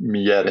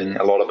me adding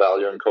a lot of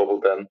value in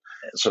Cobalt then.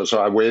 So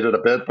I waited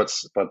a bit, but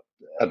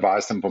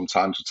advised him from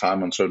time to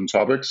time on certain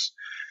topics.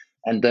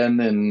 And then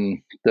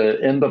in the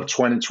end of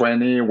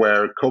 2020,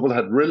 where Cobalt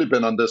had really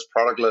been on this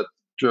product-led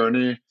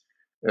journey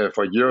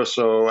for a year or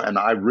so, and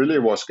I really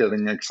was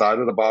getting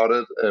excited about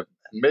it.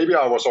 Maybe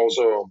I was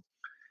also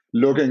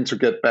looking to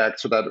get back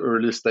to that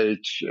early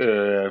stage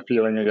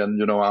feeling again.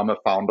 I'm a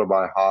founder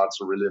by heart,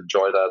 so really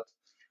enjoy that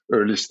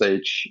early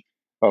stage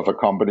of a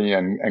company.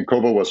 And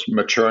Cobalt was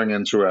maturing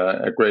into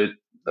a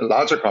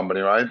larger company,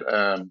 right?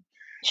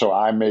 So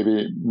I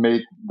maybe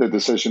made the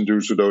decision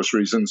due to those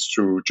reasons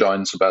to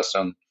join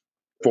Sebastian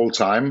full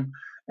time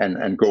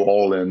and go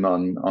all in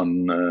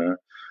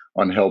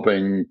on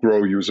helping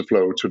grow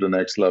Userflow to the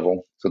next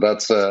level. So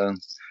that's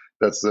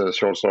the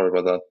short story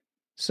about that.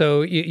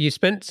 So you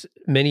spent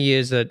many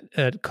years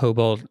at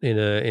Cobalt in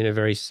a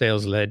very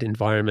sales led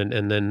environment,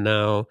 and then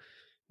now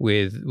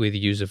with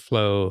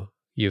Userflow,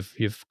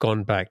 you've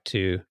gone back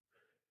to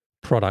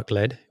product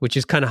led, which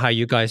is kind of how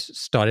you guys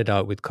started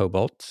out with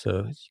Cobalt.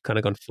 So you kind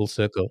of gone full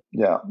circle.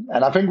 Yeah,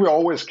 and I think we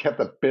always kept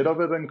a bit of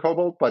it in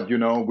Cobalt, but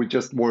we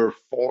just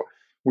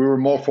we were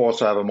more forced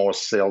to have a more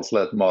sales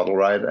led model,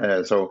 right?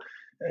 I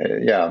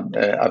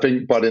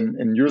think, but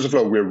in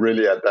Userflow, we're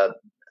really at that.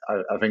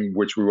 I think,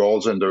 which we were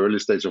also in the early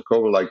stage of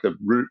Cobalt, like the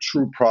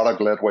true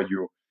product led, where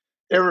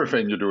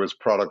everything you do is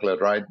product led,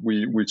 right?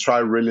 We try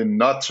really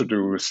not to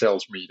do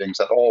sales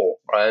meetings at all,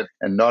 right?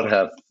 And not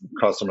have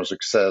customer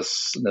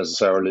success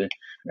necessarily.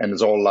 And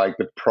it's all like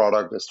the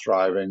product is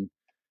driving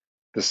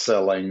the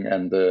selling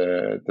and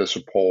the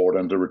support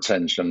and the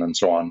retention and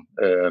so on.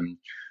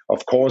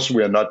 Of course,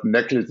 we are not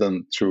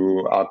negligent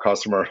to our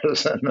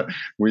customers, and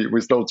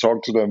we still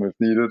talk to them if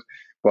needed.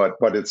 But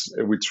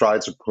we try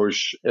to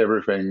push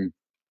everything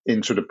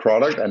into the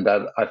product, and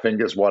that I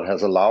think is what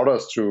has allowed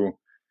us to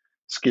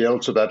scale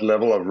to that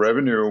level of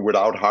revenue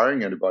without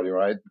hiring anybody,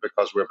 right?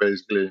 Because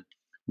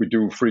we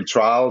do free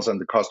trials,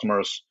 and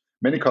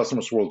many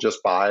customers will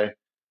just buy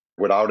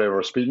without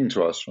ever speaking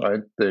to us,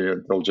 right?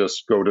 They'll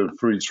just go to the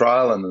free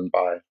trial and then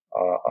buy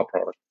our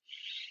product.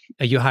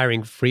 Are you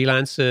hiring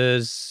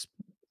freelancers,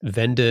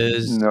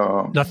 vendors?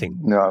 No, Nothing.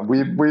 no.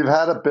 We've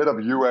had a bit of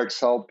UX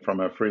help from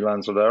a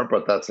freelancer there,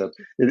 but that's it.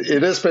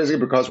 It is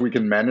basically because we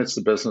can manage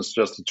the business,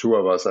 just the two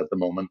of us at the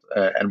moment,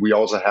 and we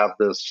also have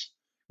this.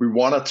 We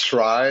want to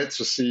try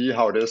to see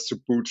how it is to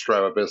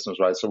bootstrap a business,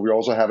 right? So we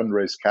also haven't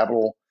raised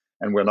capital,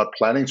 and we're not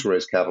planning to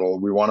raise capital.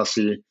 We want to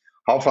see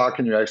how far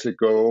can you actually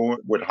go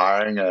with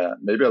hiring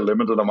maybe a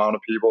limited amount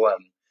of people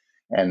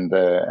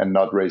and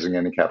not raising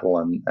any capital.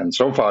 And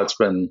so far it's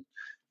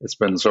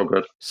been so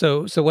good.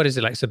 So what is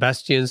it like?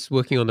 Sebastian's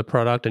working on the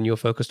product and you're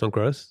focused on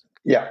growth?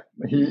 Yeah,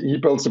 he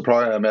builds the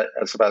product.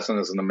 Sebastian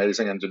is an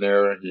amazing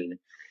engineer.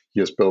 He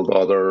has built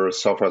other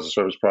software as a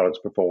service products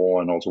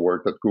before and also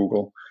worked at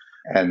Google.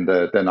 And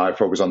then I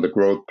focus on the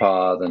growth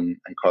part and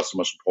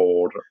customer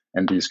support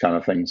and these kind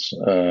of things.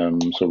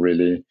 So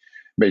really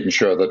making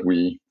sure that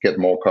we get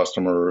more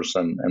customers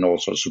and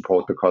also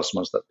support the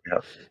customers that we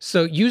have.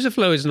 So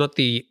Userflow is not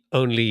the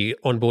only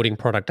onboarding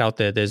product out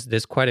there.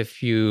 There's quite a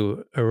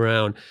few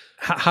around.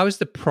 How is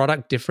the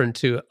product different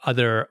to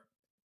other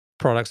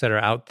products that are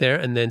out there?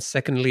 And then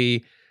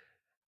secondly,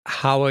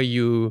 how are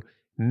you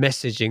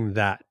messaging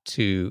that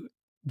to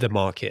the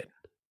market?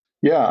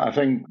 Yeah, I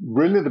think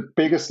really the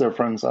biggest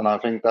difference, and I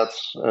think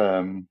that's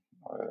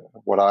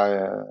what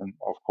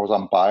of course,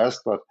 I'm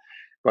biased, but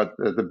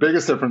the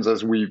biggest difference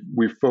is we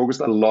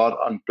focused a lot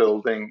on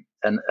building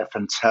a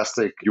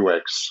fantastic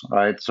UX,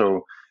 right?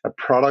 So a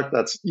product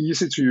that's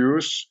easy to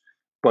use,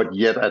 but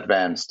yet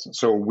advanced.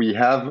 So we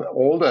have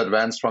all the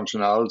advanced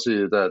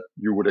functionality that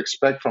you would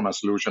expect from a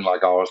solution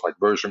like ours, like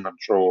version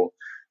control,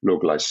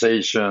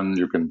 localization,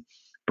 you can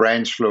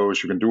branch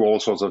flows, you can do all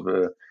sorts of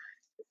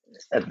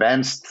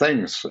advanced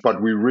things,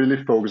 but we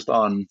really focused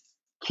on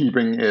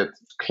keeping it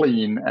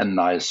clean and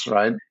nice,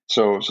 right?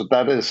 So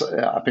that is,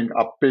 I think,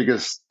 our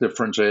biggest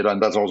differentiator,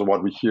 and that's also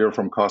what we hear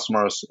from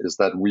customers is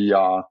that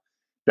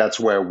that's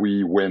where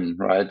we win,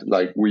 right?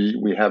 Like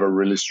we have a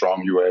really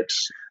strong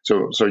UX.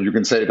 So you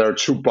can say there are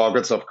two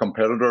buckets of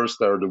competitors.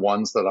 There are the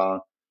ones that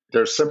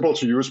they're simple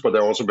to use, but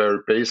they're also very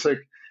basic,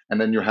 and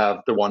then you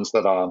have the ones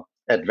that are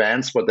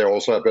advanced, but they're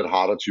also a bit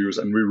harder to use.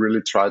 And we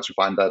really try to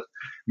find that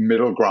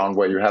middle ground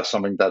where you have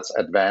something that's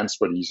advanced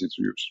but easy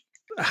to use.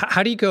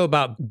 How do you go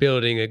about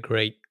building a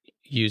great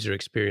user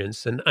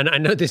experience? And I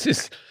know this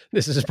is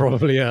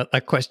probably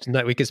a question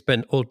that we could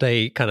spend all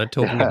day kind of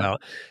talking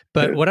about.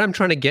 But what I'm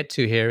trying to get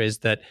to here is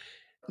that,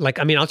 like,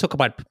 I mean, I'll talk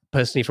about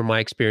personally from my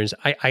experience.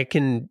 I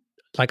can,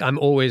 like, I'm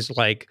always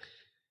like,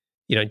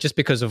 just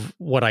because of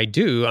what I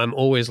do, I'm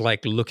always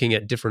like looking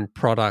at different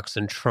products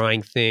and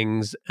trying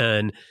things.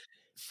 And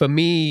for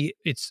me,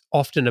 it's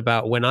often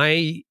about when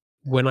I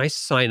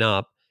sign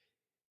up,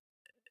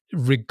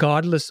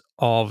 regardless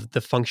of the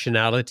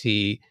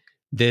functionality,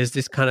 there's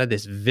this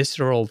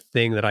visceral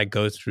thing that I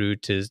go through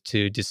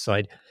to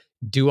decide,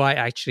 do I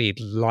actually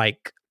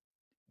like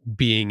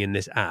being in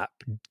this app?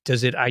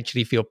 Does it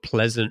actually feel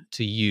pleasant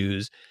to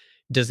use?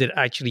 Does it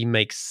actually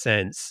make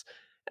sense?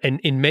 And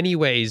in many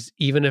ways,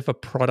 even if a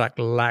product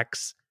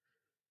lacks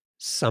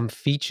some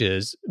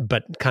features,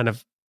 but kind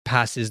of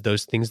passes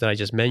those things that I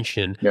just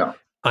mentioned, Yeah.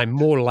 I'm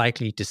more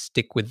likely to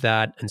stick with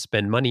that and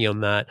spend money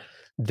on that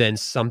than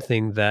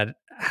something that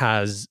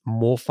has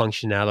more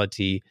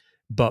functionality,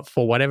 but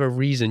for whatever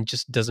reason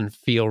just doesn't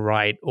feel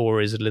right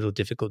or is a little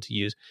difficult to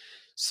use.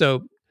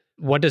 So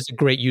what does a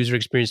great user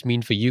experience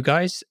mean for you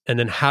guys? And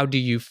then how do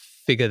you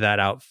figure that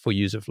out for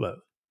Userflow?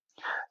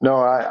 No,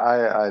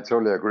 I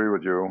totally agree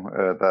with you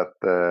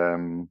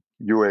that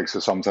UX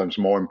is sometimes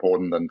more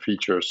important than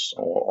features,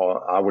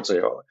 or I would say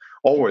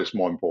always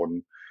more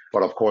important.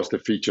 But of course, the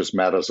features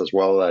matters as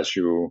well as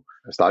you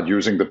start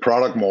using the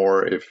product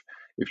more.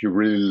 If you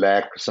really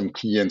lack some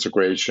key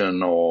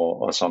integration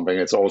or something,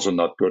 it's also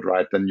not good,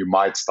 right? Then you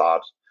might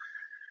start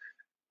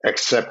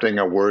accepting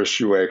a worse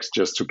UX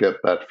just to get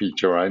that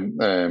feature, right?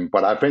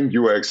 But I think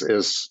UX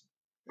is,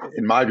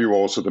 in my view,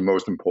 also the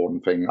most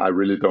important thing. I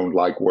really don't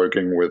like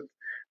working with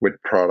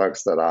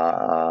products that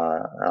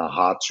are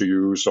hard to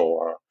use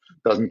or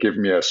doesn't give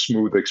me a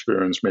smooth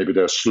experience. Maybe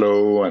they're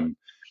slow and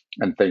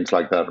things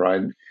like that,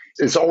 right?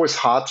 It's always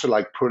hard to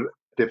like put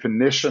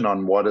definition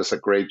on what is a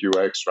great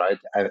UX, right?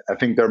 I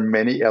think there are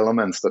many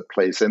elements that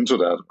plays into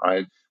that,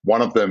 right?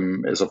 One of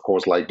them is, of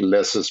course, like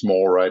less is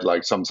more, right?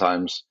 Like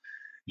sometimes,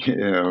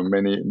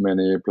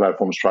 many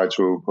platforms try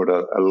to put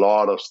a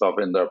lot of stuff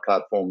in their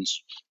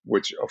platforms,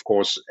 which of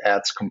course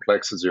adds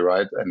complexity,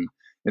 right? And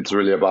it's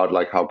really about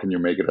like how can you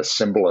make it as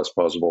simple as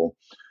possible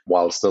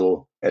while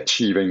still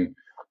achieving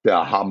the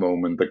aha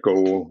moment, the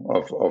goal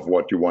of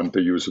what you want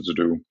the user to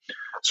do.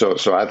 So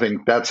I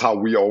think that's how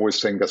we always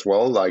think as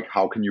well. Like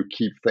how can you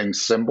keep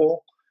things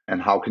simple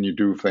and how can you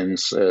do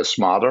things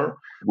smarter?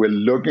 We're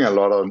looking a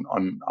lot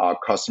on our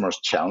customers'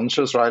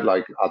 challenges, right?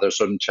 Like are there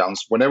certain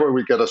challenges? Whenever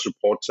we get a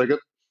support ticket,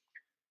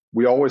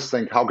 we always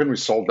think, how can we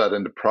solve that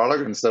in the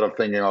product instead of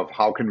thinking of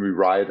how can we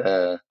write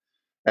a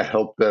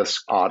help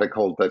desk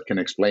article that can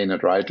explain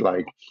it, right?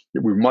 Like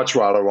we much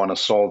rather want to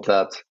solve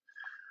that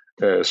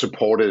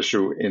support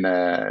issue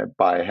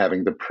by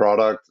having the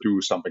product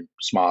do something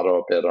smarter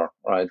or better,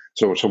 right?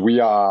 So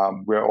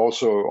we're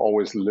also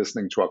always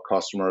listening to our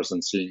customers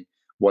and seeing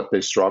what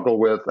they struggle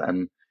with,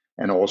 and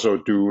also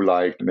do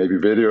like maybe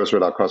videos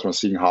with our customers,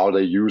 seeing how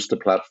they use the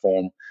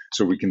platform,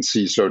 so we can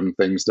see certain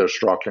things they're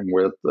struggling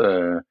with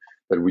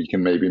that we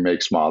can maybe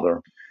make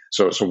smarter.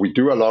 So we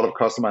do a lot of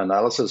customer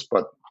analysis,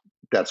 but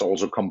that's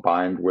also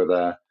combined with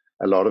a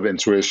lot of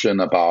intuition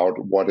about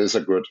what is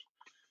a good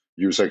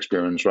user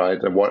experience, right?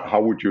 And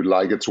how would you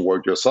like it to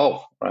work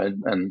yourself, right?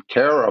 And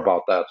care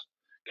about that,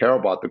 care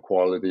about the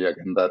quality.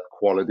 Again, that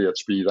quality at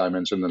speed I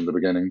mentioned in the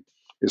beginning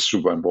is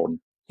super important.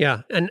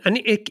 Yeah, and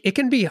it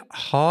can be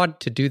hard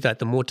to do that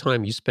the more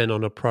time you spend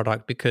on a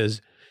product,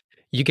 because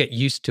you get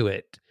used to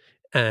it,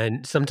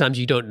 and sometimes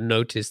you don't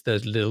notice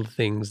those little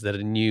things that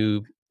a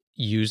new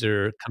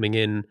user coming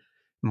in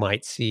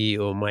might see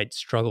or might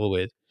struggle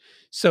with.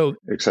 So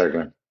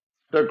Exactly.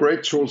 There are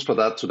great tools for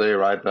that today,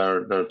 right?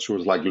 There are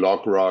tools like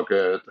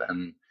LogRocket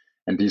and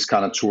these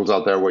kind of tools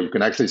out there where you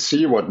can actually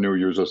see what new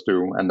users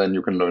do, and then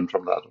you can learn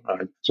from that,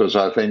 right? So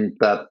I think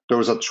that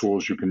those are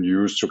tools you can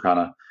use to kind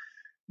of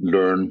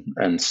learn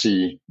and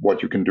see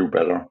what you can do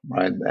better,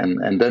 right?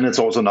 And then it's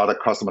also not a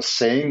customer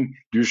saying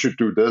you should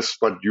do this,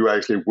 but you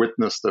actually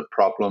witness the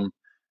problem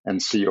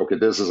and see, okay,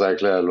 this is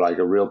actually like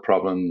a real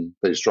problem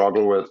they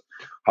struggle with.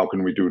 How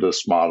can we do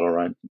this smarter,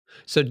 right?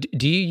 so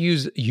do you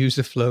use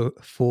Userflow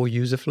for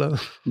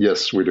Userflow?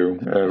 Yes, we do.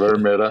 Very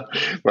meta,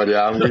 but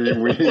yeah,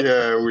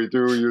 we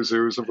do use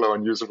Userflow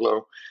and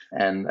Userflow,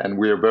 and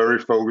we are very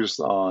focused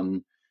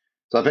on.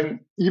 So I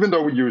think even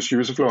though we use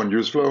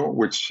Userflow,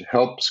 which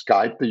helps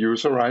guide the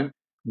user, right,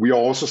 we are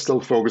also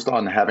still focused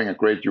on having a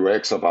great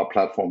UX of our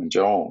platform in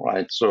general,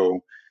 right?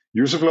 So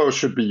Userflow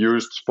should be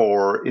used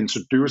for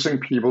introducing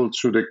people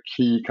to the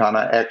key kind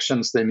of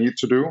actions they need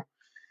to do,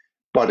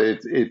 but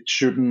it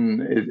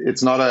shouldn't.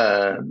 It's not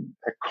a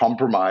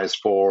compromise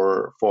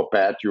for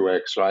bad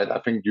UX, right? I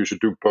think you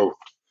should do both,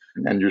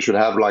 and you should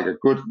have like a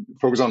good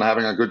focus on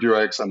having a good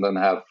UX, and then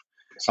have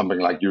something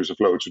like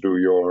Userflow to do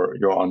your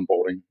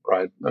onboarding,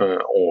 right,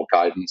 or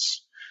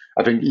guidance.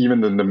 I think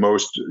even in the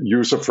most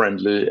user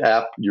friendly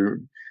app,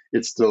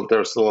 there's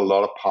still a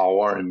lot of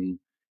power in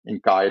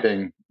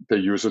guiding the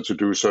user to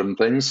do certain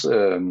things,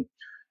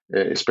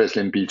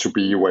 especially in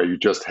B2B, where you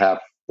just have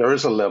there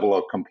is a level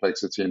of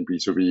complexity in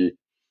B2B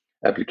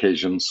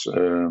applications,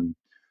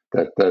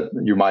 that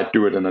you might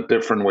do it in a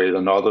different way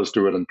than others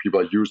do it, and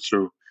people are used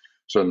to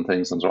certain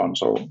things and so on.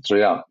 So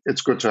yeah,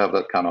 it's good to have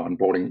that kind of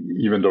onboarding,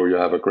 even though you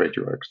have a great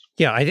UX.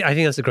 Yeah, I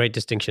think that's a great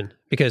distinction,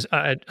 because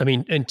I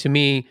mean, and to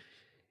me,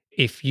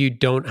 if you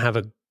don't have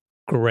a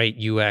great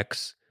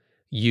UX,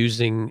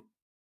 using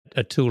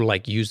a tool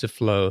like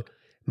Userflow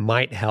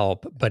might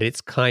help, but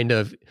it's kind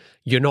of,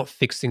 you're not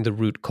fixing the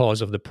root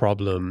cause of the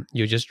problem.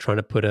 You're just trying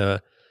to put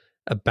a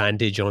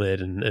bandage on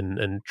it,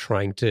 and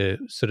trying to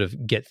sort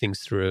of get things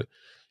through.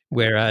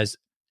 Whereas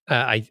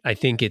I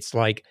think it's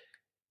like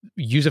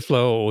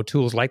Userflow or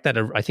tools like that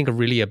I think are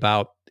really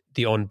about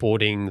the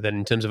onboarding. Then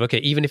in terms of, okay,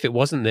 even if it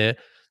wasn't there,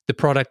 the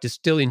product is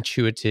still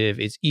intuitive,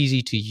 it's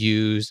easy to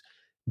use,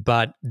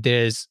 but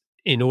there's,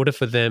 in order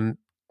for them,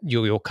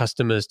 your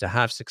customers to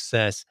have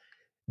success,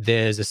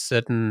 there's a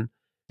certain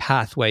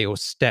pathway or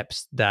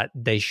steps that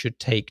they should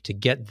take to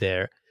get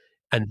there.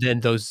 And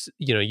then those,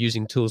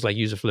 using tools like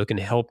Userflow can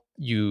help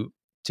you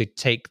to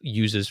take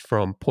users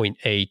from point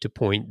A to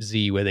point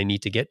Z where they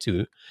need to get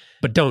to.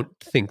 But don't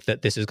think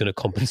that this is going to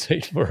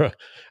compensate for a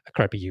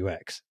crappy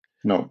UX.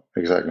 No,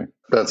 exactly.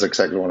 That's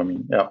exactly what I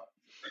mean. Yeah.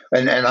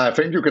 And I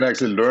think you can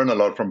actually learn a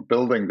lot from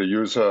building the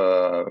user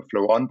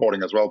flow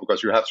onboarding as well,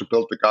 because you have to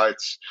build the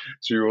guides.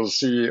 So you will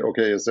see,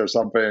 okay, is there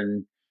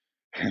something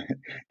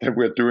that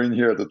we're doing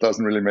here that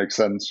doesn't really make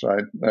sense,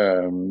 right?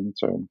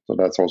 So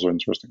that's also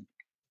interesting.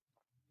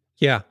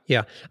 Yeah,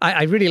 yeah.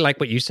 I really like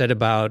what you said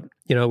about,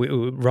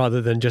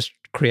 rather than just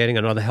creating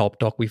another help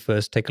doc, we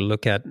first take a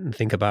look at and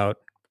think about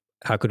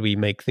how could we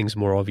make things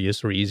more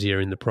obvious or easier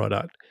in the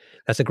product.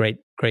 That's a great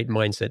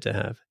mindset to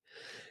have.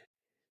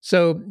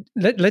 So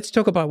let's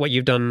talk about what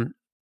you've done,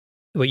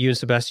 what you and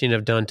Sebastian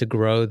have done to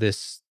grow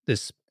this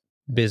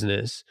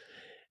business.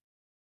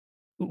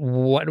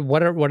 What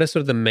are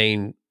sort of the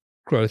main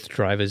growth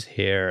drivers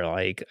here?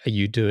 Like, are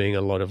you doing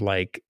a lot of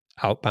like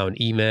outbound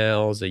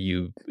emails? Are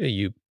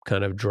you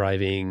kind of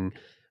driving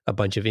a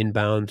bunch of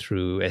inbound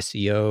through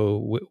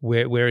SEO?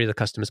 Where are the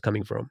customers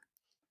coming from?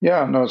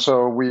 Yeah, no.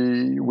 So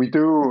we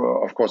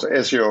do, of course,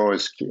 SEO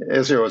is key.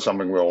 SEO is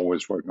something we're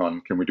always working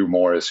on. Can we do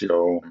more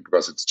SEO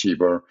because it's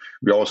cheaper?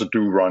 We also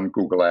do run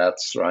Google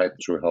Ads, right,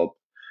 to help.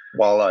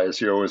 While our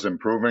SEO is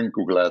improving,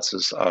 Google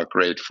Ads are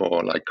great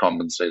for like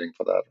compensating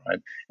for that, right?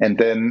 And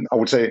then I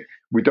would say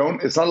we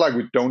don't. It's not like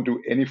we don't do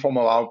any form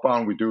of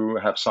outbound. We do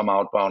have some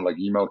outbound, like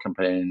email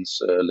campaigns,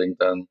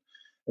 LinkedIn,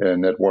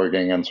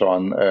 networking, and so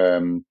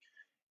on.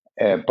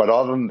 But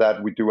other than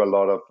that, we do a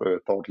lot of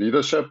thought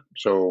leadership.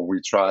 So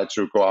we try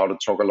to go out and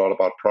talk a lot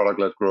about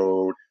product-led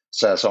growth,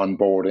 SaaS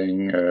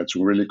onboarding,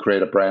 to really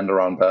create a brand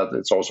around that.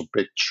 It's also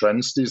big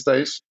trends these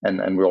days.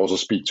 And we also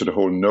speak to the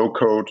whole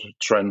no-code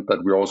trend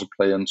that we also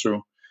play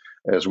into.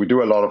 So we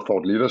do a lot of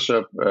thought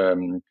leadership.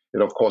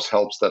 It, of course,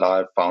 helps that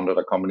I founded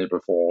a company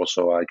before,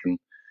 so I can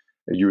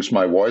use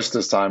my voice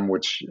this time,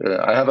 which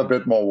I have a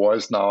bit more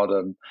voice now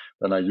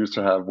than I used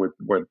to have with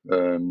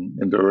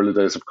in the early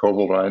days of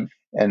COVID, right?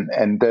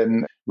 And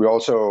then we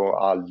also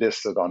are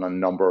listed on a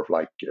number of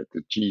like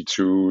the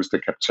G2s, the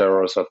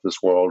Capteras of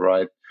this world,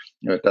 right?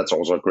 That's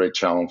also a great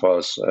channel for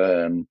us,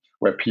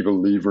 where people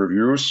leave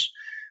reviews,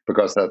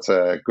 because that's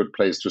a good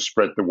place to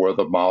spread the word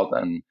of mouth.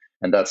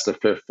 And that's the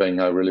fifth thing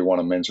I really want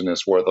to mention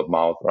is word of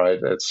mouth, right?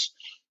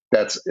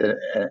 That's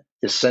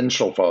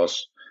essential for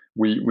us.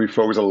 We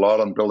focus a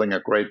lot on building a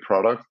great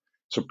product,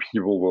 so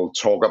people will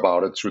talk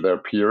about it to their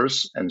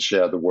peers and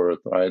share the word,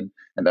 right?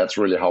 And that's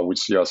really how we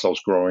see ourselves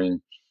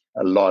growing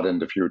a lot in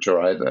the future,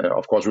 right?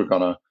 Of course, we're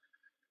gonna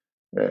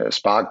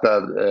spark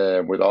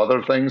that with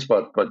other things,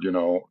 but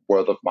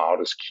word of mouth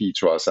is key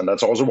to us, and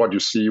that's also what you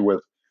see with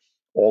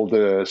all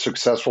the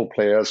successful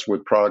players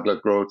with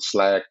product-led growth,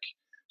 Slack,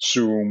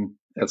 Zoom,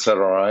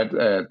 etc.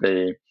 Right?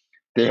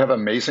 They have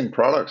amazing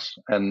products,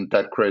 and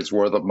that creates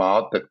word of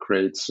mouth. That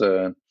creates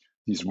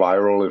these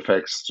viral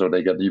effects, so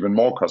they get even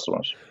more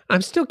customers.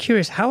 I'm still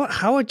curious, how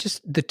are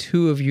just the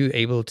two of you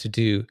able to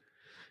do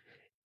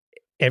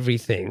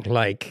everything?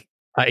 Like,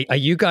 are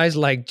you guys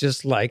like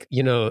just like,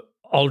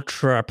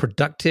 ultra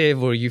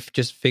productive, or you've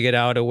just figured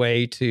out a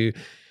way to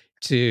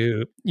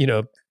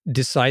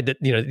decide that,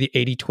 the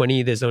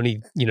 80/20, there's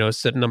only, a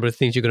certain number of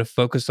things you're going to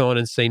focus on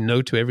and say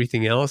no to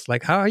everything else?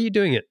 Like, how are you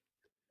doing it?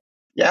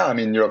 Yeah, I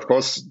mean, you of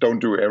course don't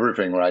do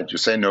everything, right? You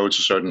say no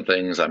to certain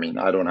things. I mean,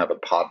 I don't have a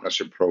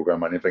partnership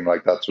program or anything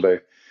like that today,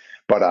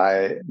 but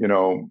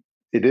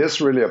it is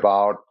really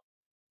about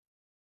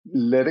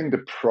letting the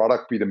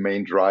product be the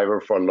main driver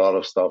for a lot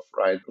of stuff,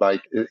 right?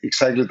 Like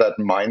exactly that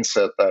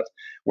mindset that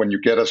when you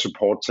get a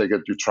support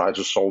ticket, you try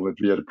to solve it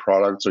via the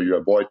product, so you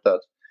avoid that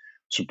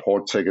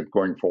support ticket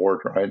going forward,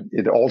 right?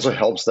 It also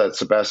helps that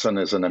Sebastian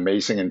is an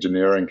amazing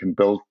engineer and can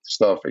build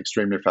stuff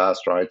extremely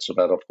fast, right? So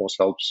that of course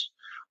helps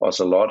us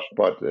a lot.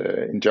 But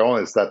in general,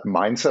 it's that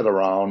mindset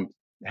around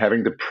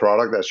having the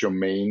product as your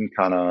main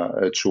kind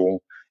of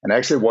tool. And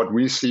actually, what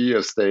we see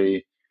is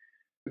the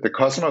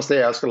customers,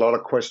 they ask a lot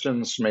of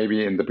questions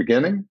maybe in the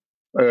beginning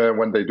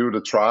when they do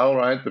the trial,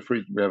 right?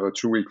 We have a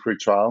 2-week free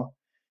trial,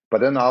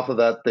 but then after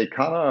that they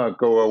kind of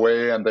go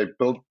away and they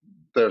build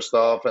their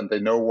stuff and they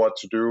know what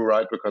to do,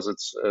 right? Because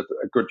it's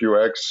a good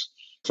UX,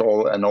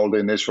 and all the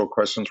initial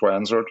questions were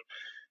answered,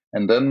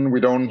 and then we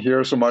don't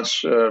hear so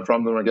much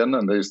from them again,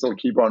 and they still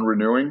keep on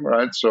renewing,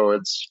 right? So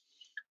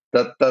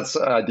that's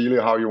ideally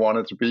how you want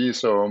it to be.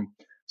 So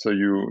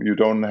you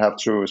don't have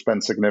to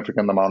spend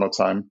significant amount of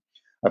time.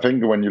 I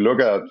think when you look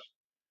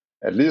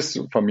at least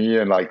for me,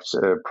 and like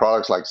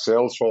products like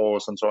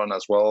Salesforce and so on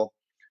as well,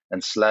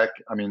 and Slack,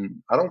 I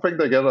mean, I don't think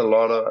they get a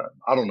lot of,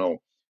 I don't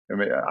know. I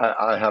mean,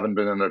 I haven't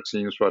been in their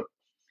teams, but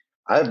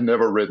I've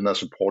never written a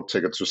support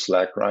ticket to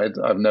Slack, right?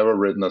 I've never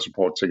written a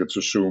support ticket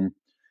to Zoom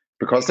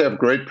because they have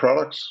great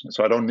products.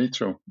 So I don't need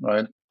to,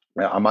 right?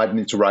 I might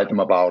need to write them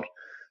about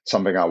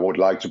something I would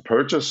like to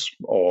purchase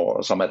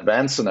or some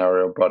advanced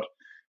scenario, but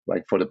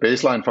like for the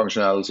baseline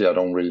functionality, I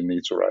don't really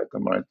need to write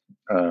them, right?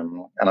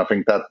 And I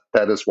think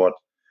that is what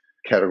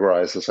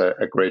categorizes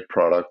a great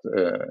product,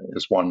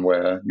 is one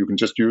where you can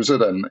just use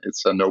it and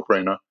it's a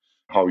no-brainer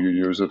how you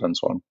use it and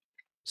so on.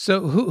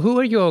 So who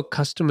are your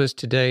customers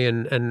today,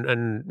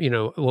 and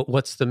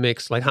what's the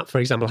mix? Like, for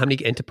example, how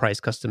many enterprise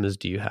customers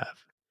do you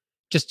have?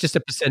 Just a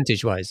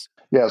percentage wise.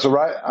 Yeah, so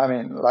right, I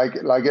mean, like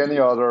any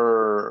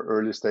other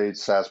early stage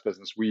SaaS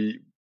business,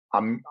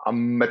 a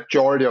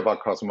majority of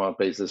our customer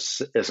base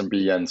is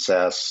SMB and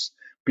SaaS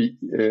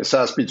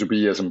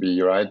B2B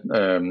SMB,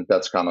 right?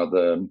 That's kind of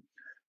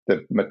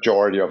the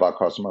majority of our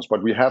customers.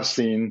 But we have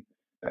seen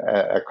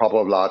a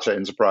couple of larger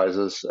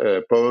enterprises,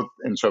 both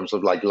in terms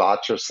of like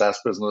larger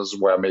SaaS businesses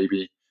where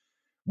maybe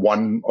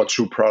one or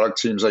two product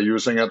teams are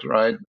using it,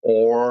 right?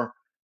 Or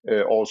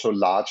also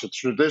larger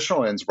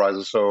traditional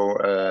enterprises. So,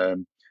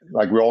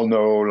 like we all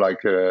know, like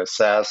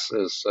SaaS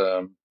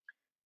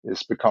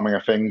is becoming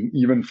a thing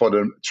even for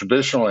the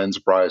traditional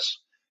enterprise,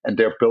 and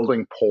they're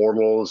building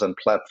portals and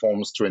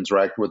platforms to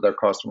interact with their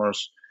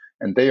customers,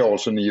 and they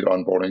also need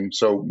onboarding.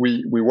 So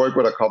we work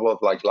with a couple of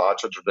like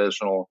larger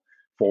traditional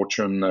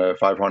Fortune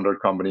 500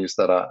 companies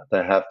that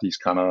have these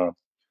kind of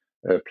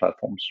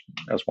platforms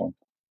as well.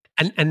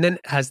 And then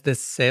has the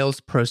sales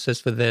process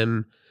for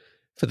them,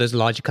 for those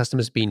larger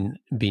customers, been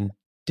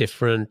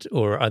different,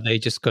 or are they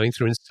just going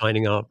through and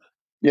signing up?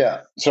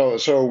 Yeah. So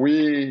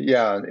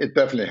it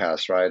definitely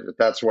has, right?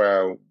 That's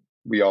where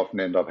we often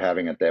end up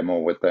having a demo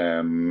with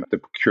them. The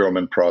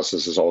procurement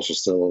process is also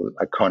still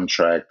a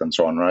contract and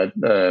so on, right?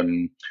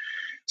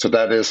 So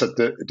that is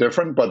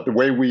different, but the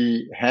way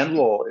we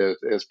handle it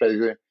is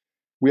basically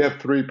we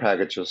have 3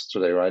 packages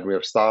today, right? We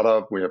have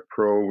startup, we have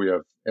pro, we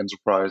have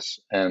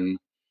enterprise, and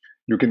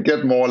you can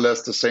get more or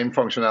less the same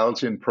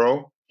functionality in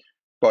Pro,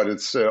 but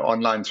it's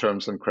online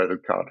terms and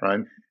credit card,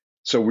 right?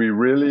 So we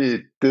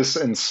really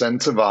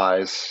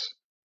disincentivize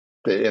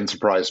the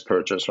enterprise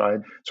purchase, right?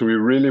 So we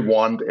really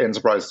want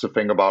enterprise to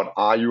think about,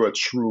 are you a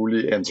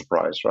truly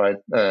enterprise, right?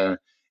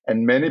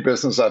 And many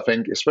businesses, I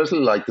think, especially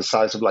like the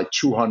size of like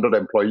 200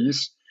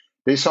 employees,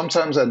 they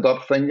sometimes end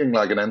up thinking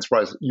like an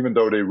enterprise, even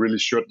though they really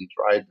shouldn't,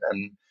 right?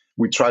 And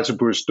we try to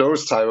push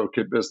those type of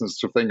business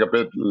to think a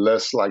bit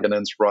less like an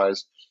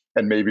enterprise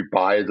and maybe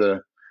buy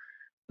the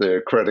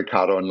credit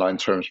card online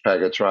terms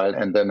package, right?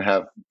 And then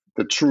have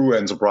the true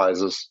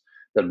enterprises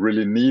that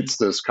really needs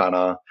this kind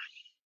of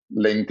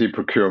lengthy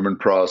procurement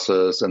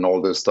process and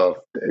all this stuff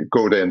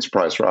go the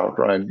enterprise route,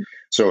 right?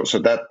 So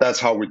that's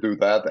how we do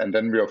that. And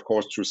then we, of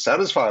course, to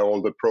satisfy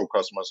all the Pro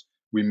customers,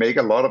 we make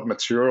a lot of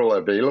material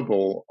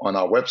available on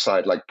our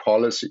website, like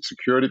policy,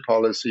 security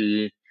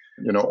policy,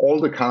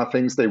 all the kind of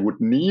things they would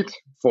need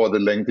for the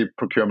lengthy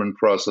procurement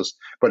process,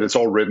 but it's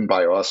all written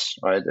by us,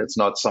 right? It's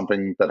not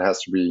something that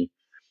has to be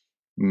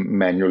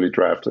manually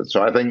drafted.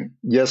 So I think,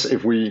 yes,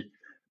 if we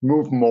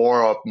move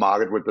more up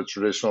market with the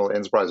traditional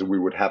enterprise, we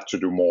would have to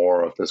do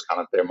more of this kind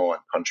of demo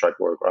and contract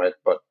work, right?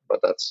 But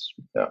that's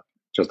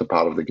just a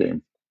part of the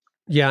game.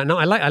 Yeah, no,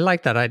 I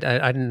like that.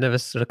 I'd never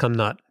sort of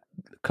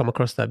come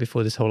across that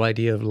before. This whole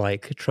idea of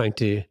like trying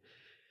to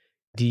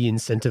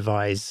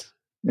de-incentivize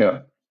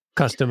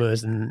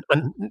customers and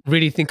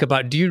really think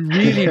about, do you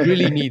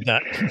really need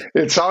that?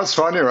 It sounds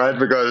funny, right?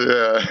 Because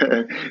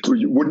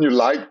wouldn't you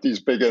like these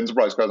big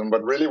enterprise customers?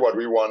 But really, what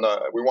we want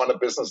a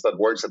business that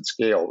works at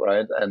scale,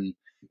 right? And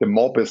the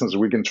more business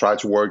we can try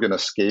to work in a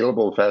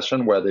scalable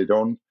fashion where they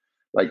don't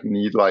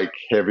need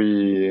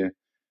heavy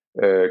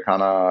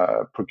kind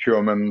of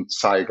procurement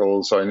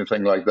cycles or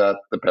anything like that,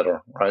 the better,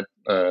 right?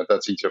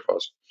 That's easier for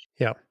us.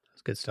 Yeah,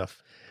 that's good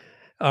stuff.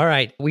 All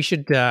right, we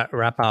should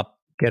wrap up,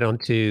 get on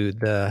to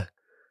the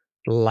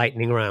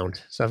lightning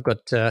round. So I've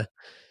got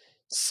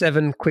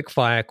 7 quick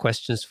fire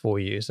questions for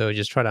you. So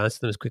just try to answer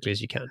them as quickly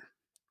as you can.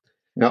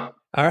 Yeah.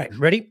 All right,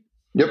 ready?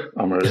 Yep,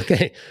 I'm ready.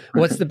 Okay.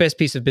 What's the best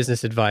piece of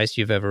business advice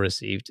you've ever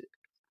received?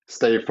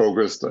 Stay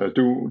focused.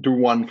 Do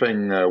one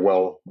thing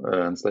well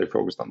and stay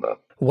focused on that.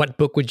 What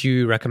book would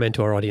you recommend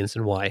to our audience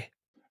and why?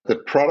 The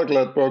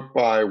Product-Led book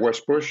by Wes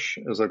Bush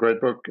is a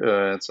great book.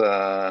 It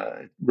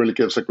really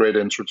gives a great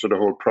intro to the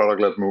whole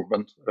product-led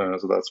movement.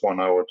 So that's one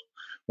I would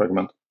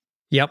recommend.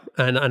 Yep,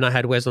 and I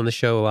had Wes on the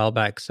show a while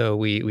back, so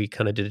we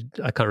kind of did.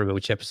 I can't remember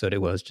which episode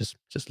it was. Just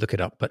look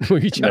it up. But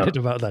we chatted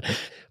about that.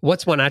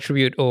 What's one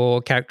attribute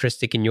or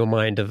characteristic in your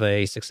mind of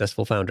a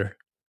successful founder?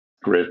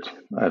 Grit.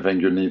 I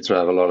think you need to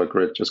have a lot of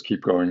grit. Just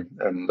keep going,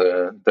 and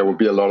there will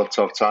be a lot of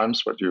tough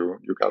times, but you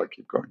got to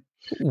keep going.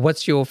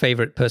 What's your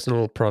favorite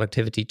personal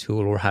productivity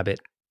tool or habit?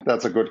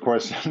 That's a good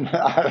question.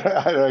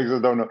 I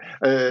actually don't know.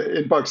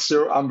 Inbox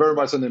zero. I'm very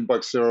much an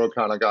inbox zero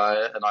kind of guy,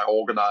 and I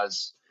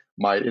organize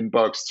my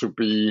inbox to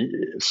be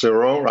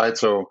zero, right?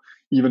 So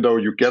even though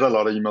you get a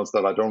lot of emails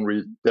that I don't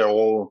read, they're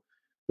all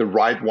the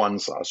right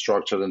ones are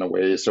structured in a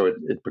way so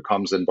it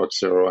becomes inbox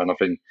zero. And I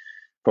think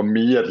for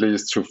me, at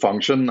least, to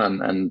function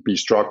and be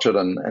structured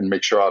and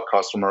make sure our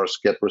customers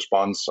get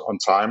response on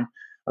time,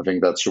 I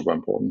think that's super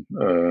important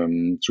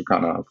to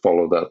kind of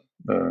follow that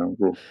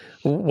rule.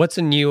 What's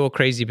a new or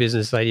crazy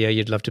business idea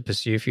you'd love to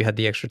pursue if you had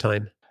the extra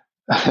time?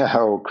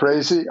 Oh,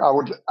 crazy.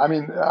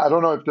 I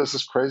don't know if this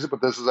is crazy,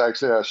 but this is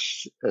actually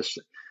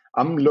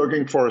I'm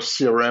looking for a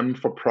CRM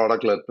for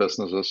product-led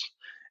businesses.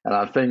 And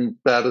I think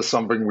that is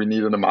something we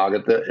need in the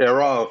market. The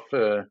era of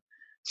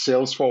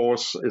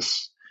Salesforce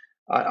is,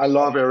 I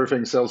love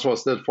everything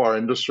Salesforce did for our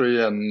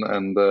industry,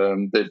 and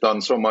they've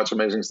done so much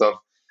amazing stuff.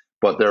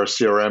 But their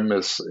CRM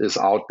is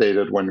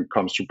outdated when it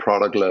comes to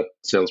product-led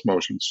sales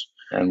motions.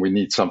 And we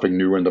need something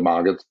new in the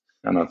market.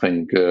 And I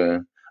think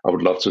I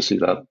would love to see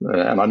that.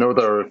 And I know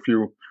there are a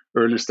few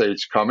early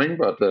stage coming,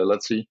 but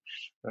let's see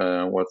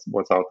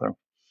what's out there.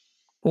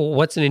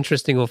 What's an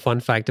interesting or fun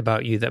fact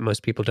about you that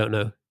most people don't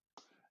know?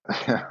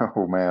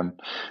 Oh, man.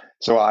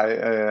 So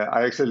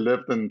I actually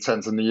lived in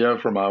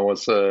Tanzania from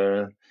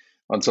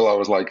until I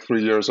was like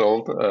 3 years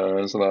old.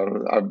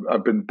 So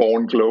I've been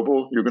born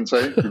global, you can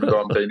say, even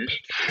though I'm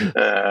Danish.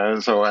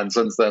 And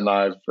since then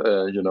I've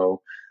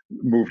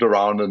moved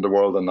around in the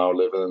world and now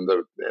live in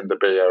the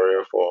Bay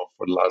Area for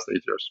the last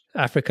 8 years.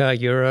 Africa,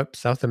 Europe,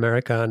 South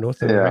America,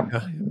 North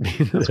America.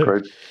 Yeah, that's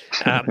great.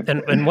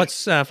 And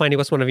what's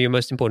one of your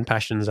most important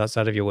passions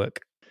outside of your work?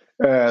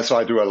 So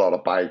I do a lot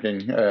of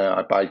biking.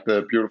 I bike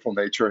the beautiful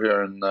nature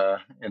here in the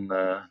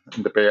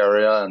Bay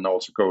Area, and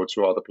also go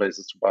to other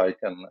places to bike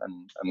and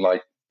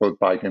like both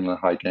biking and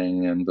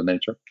hiking and the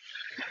nature.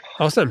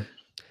 Awesome.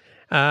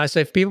 So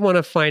if people want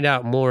to find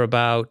out more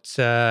about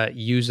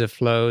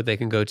Userflow, they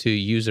can go to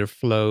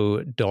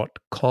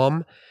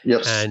userflow.com.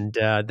 Yes. And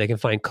they can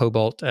find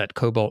Cobalt at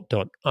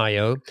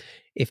cobalt.io.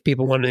 If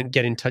people want to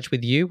get in touch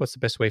with you, what's the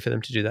best way for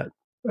them to do that?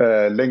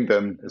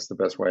 LinkedIn is the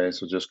best way.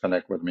 So just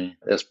connect with me,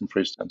 Esben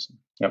Friis-Jensen.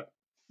 Yep.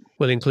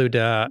 We'll include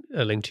a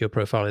link to your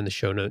profile in the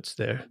show notes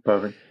there.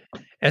 Perfect.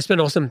 Esben,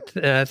 awesome.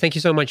 Thank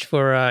you so much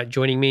for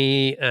joining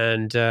me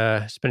and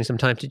spending some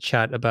time to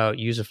chat about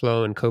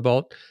Userflow and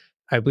Cobalt.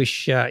 I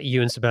wish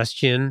you and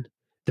Sebastian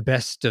the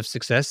best of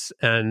success.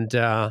 And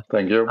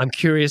Thank you. I'm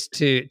curious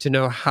to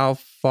know how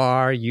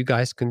far you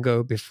guys can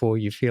go before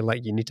you feel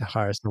like you need to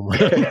hire someone.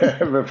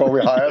 Before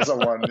we hire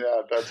someone.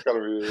 Yeah, that's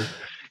going to be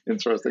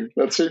interesting.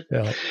 Let's see.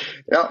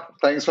 Yeah,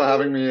 thanks for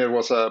having me. It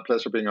was a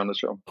pleasure being on the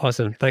show.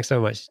 Awesome. Thanks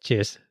so much.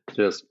 Cheers.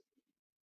 Cheers.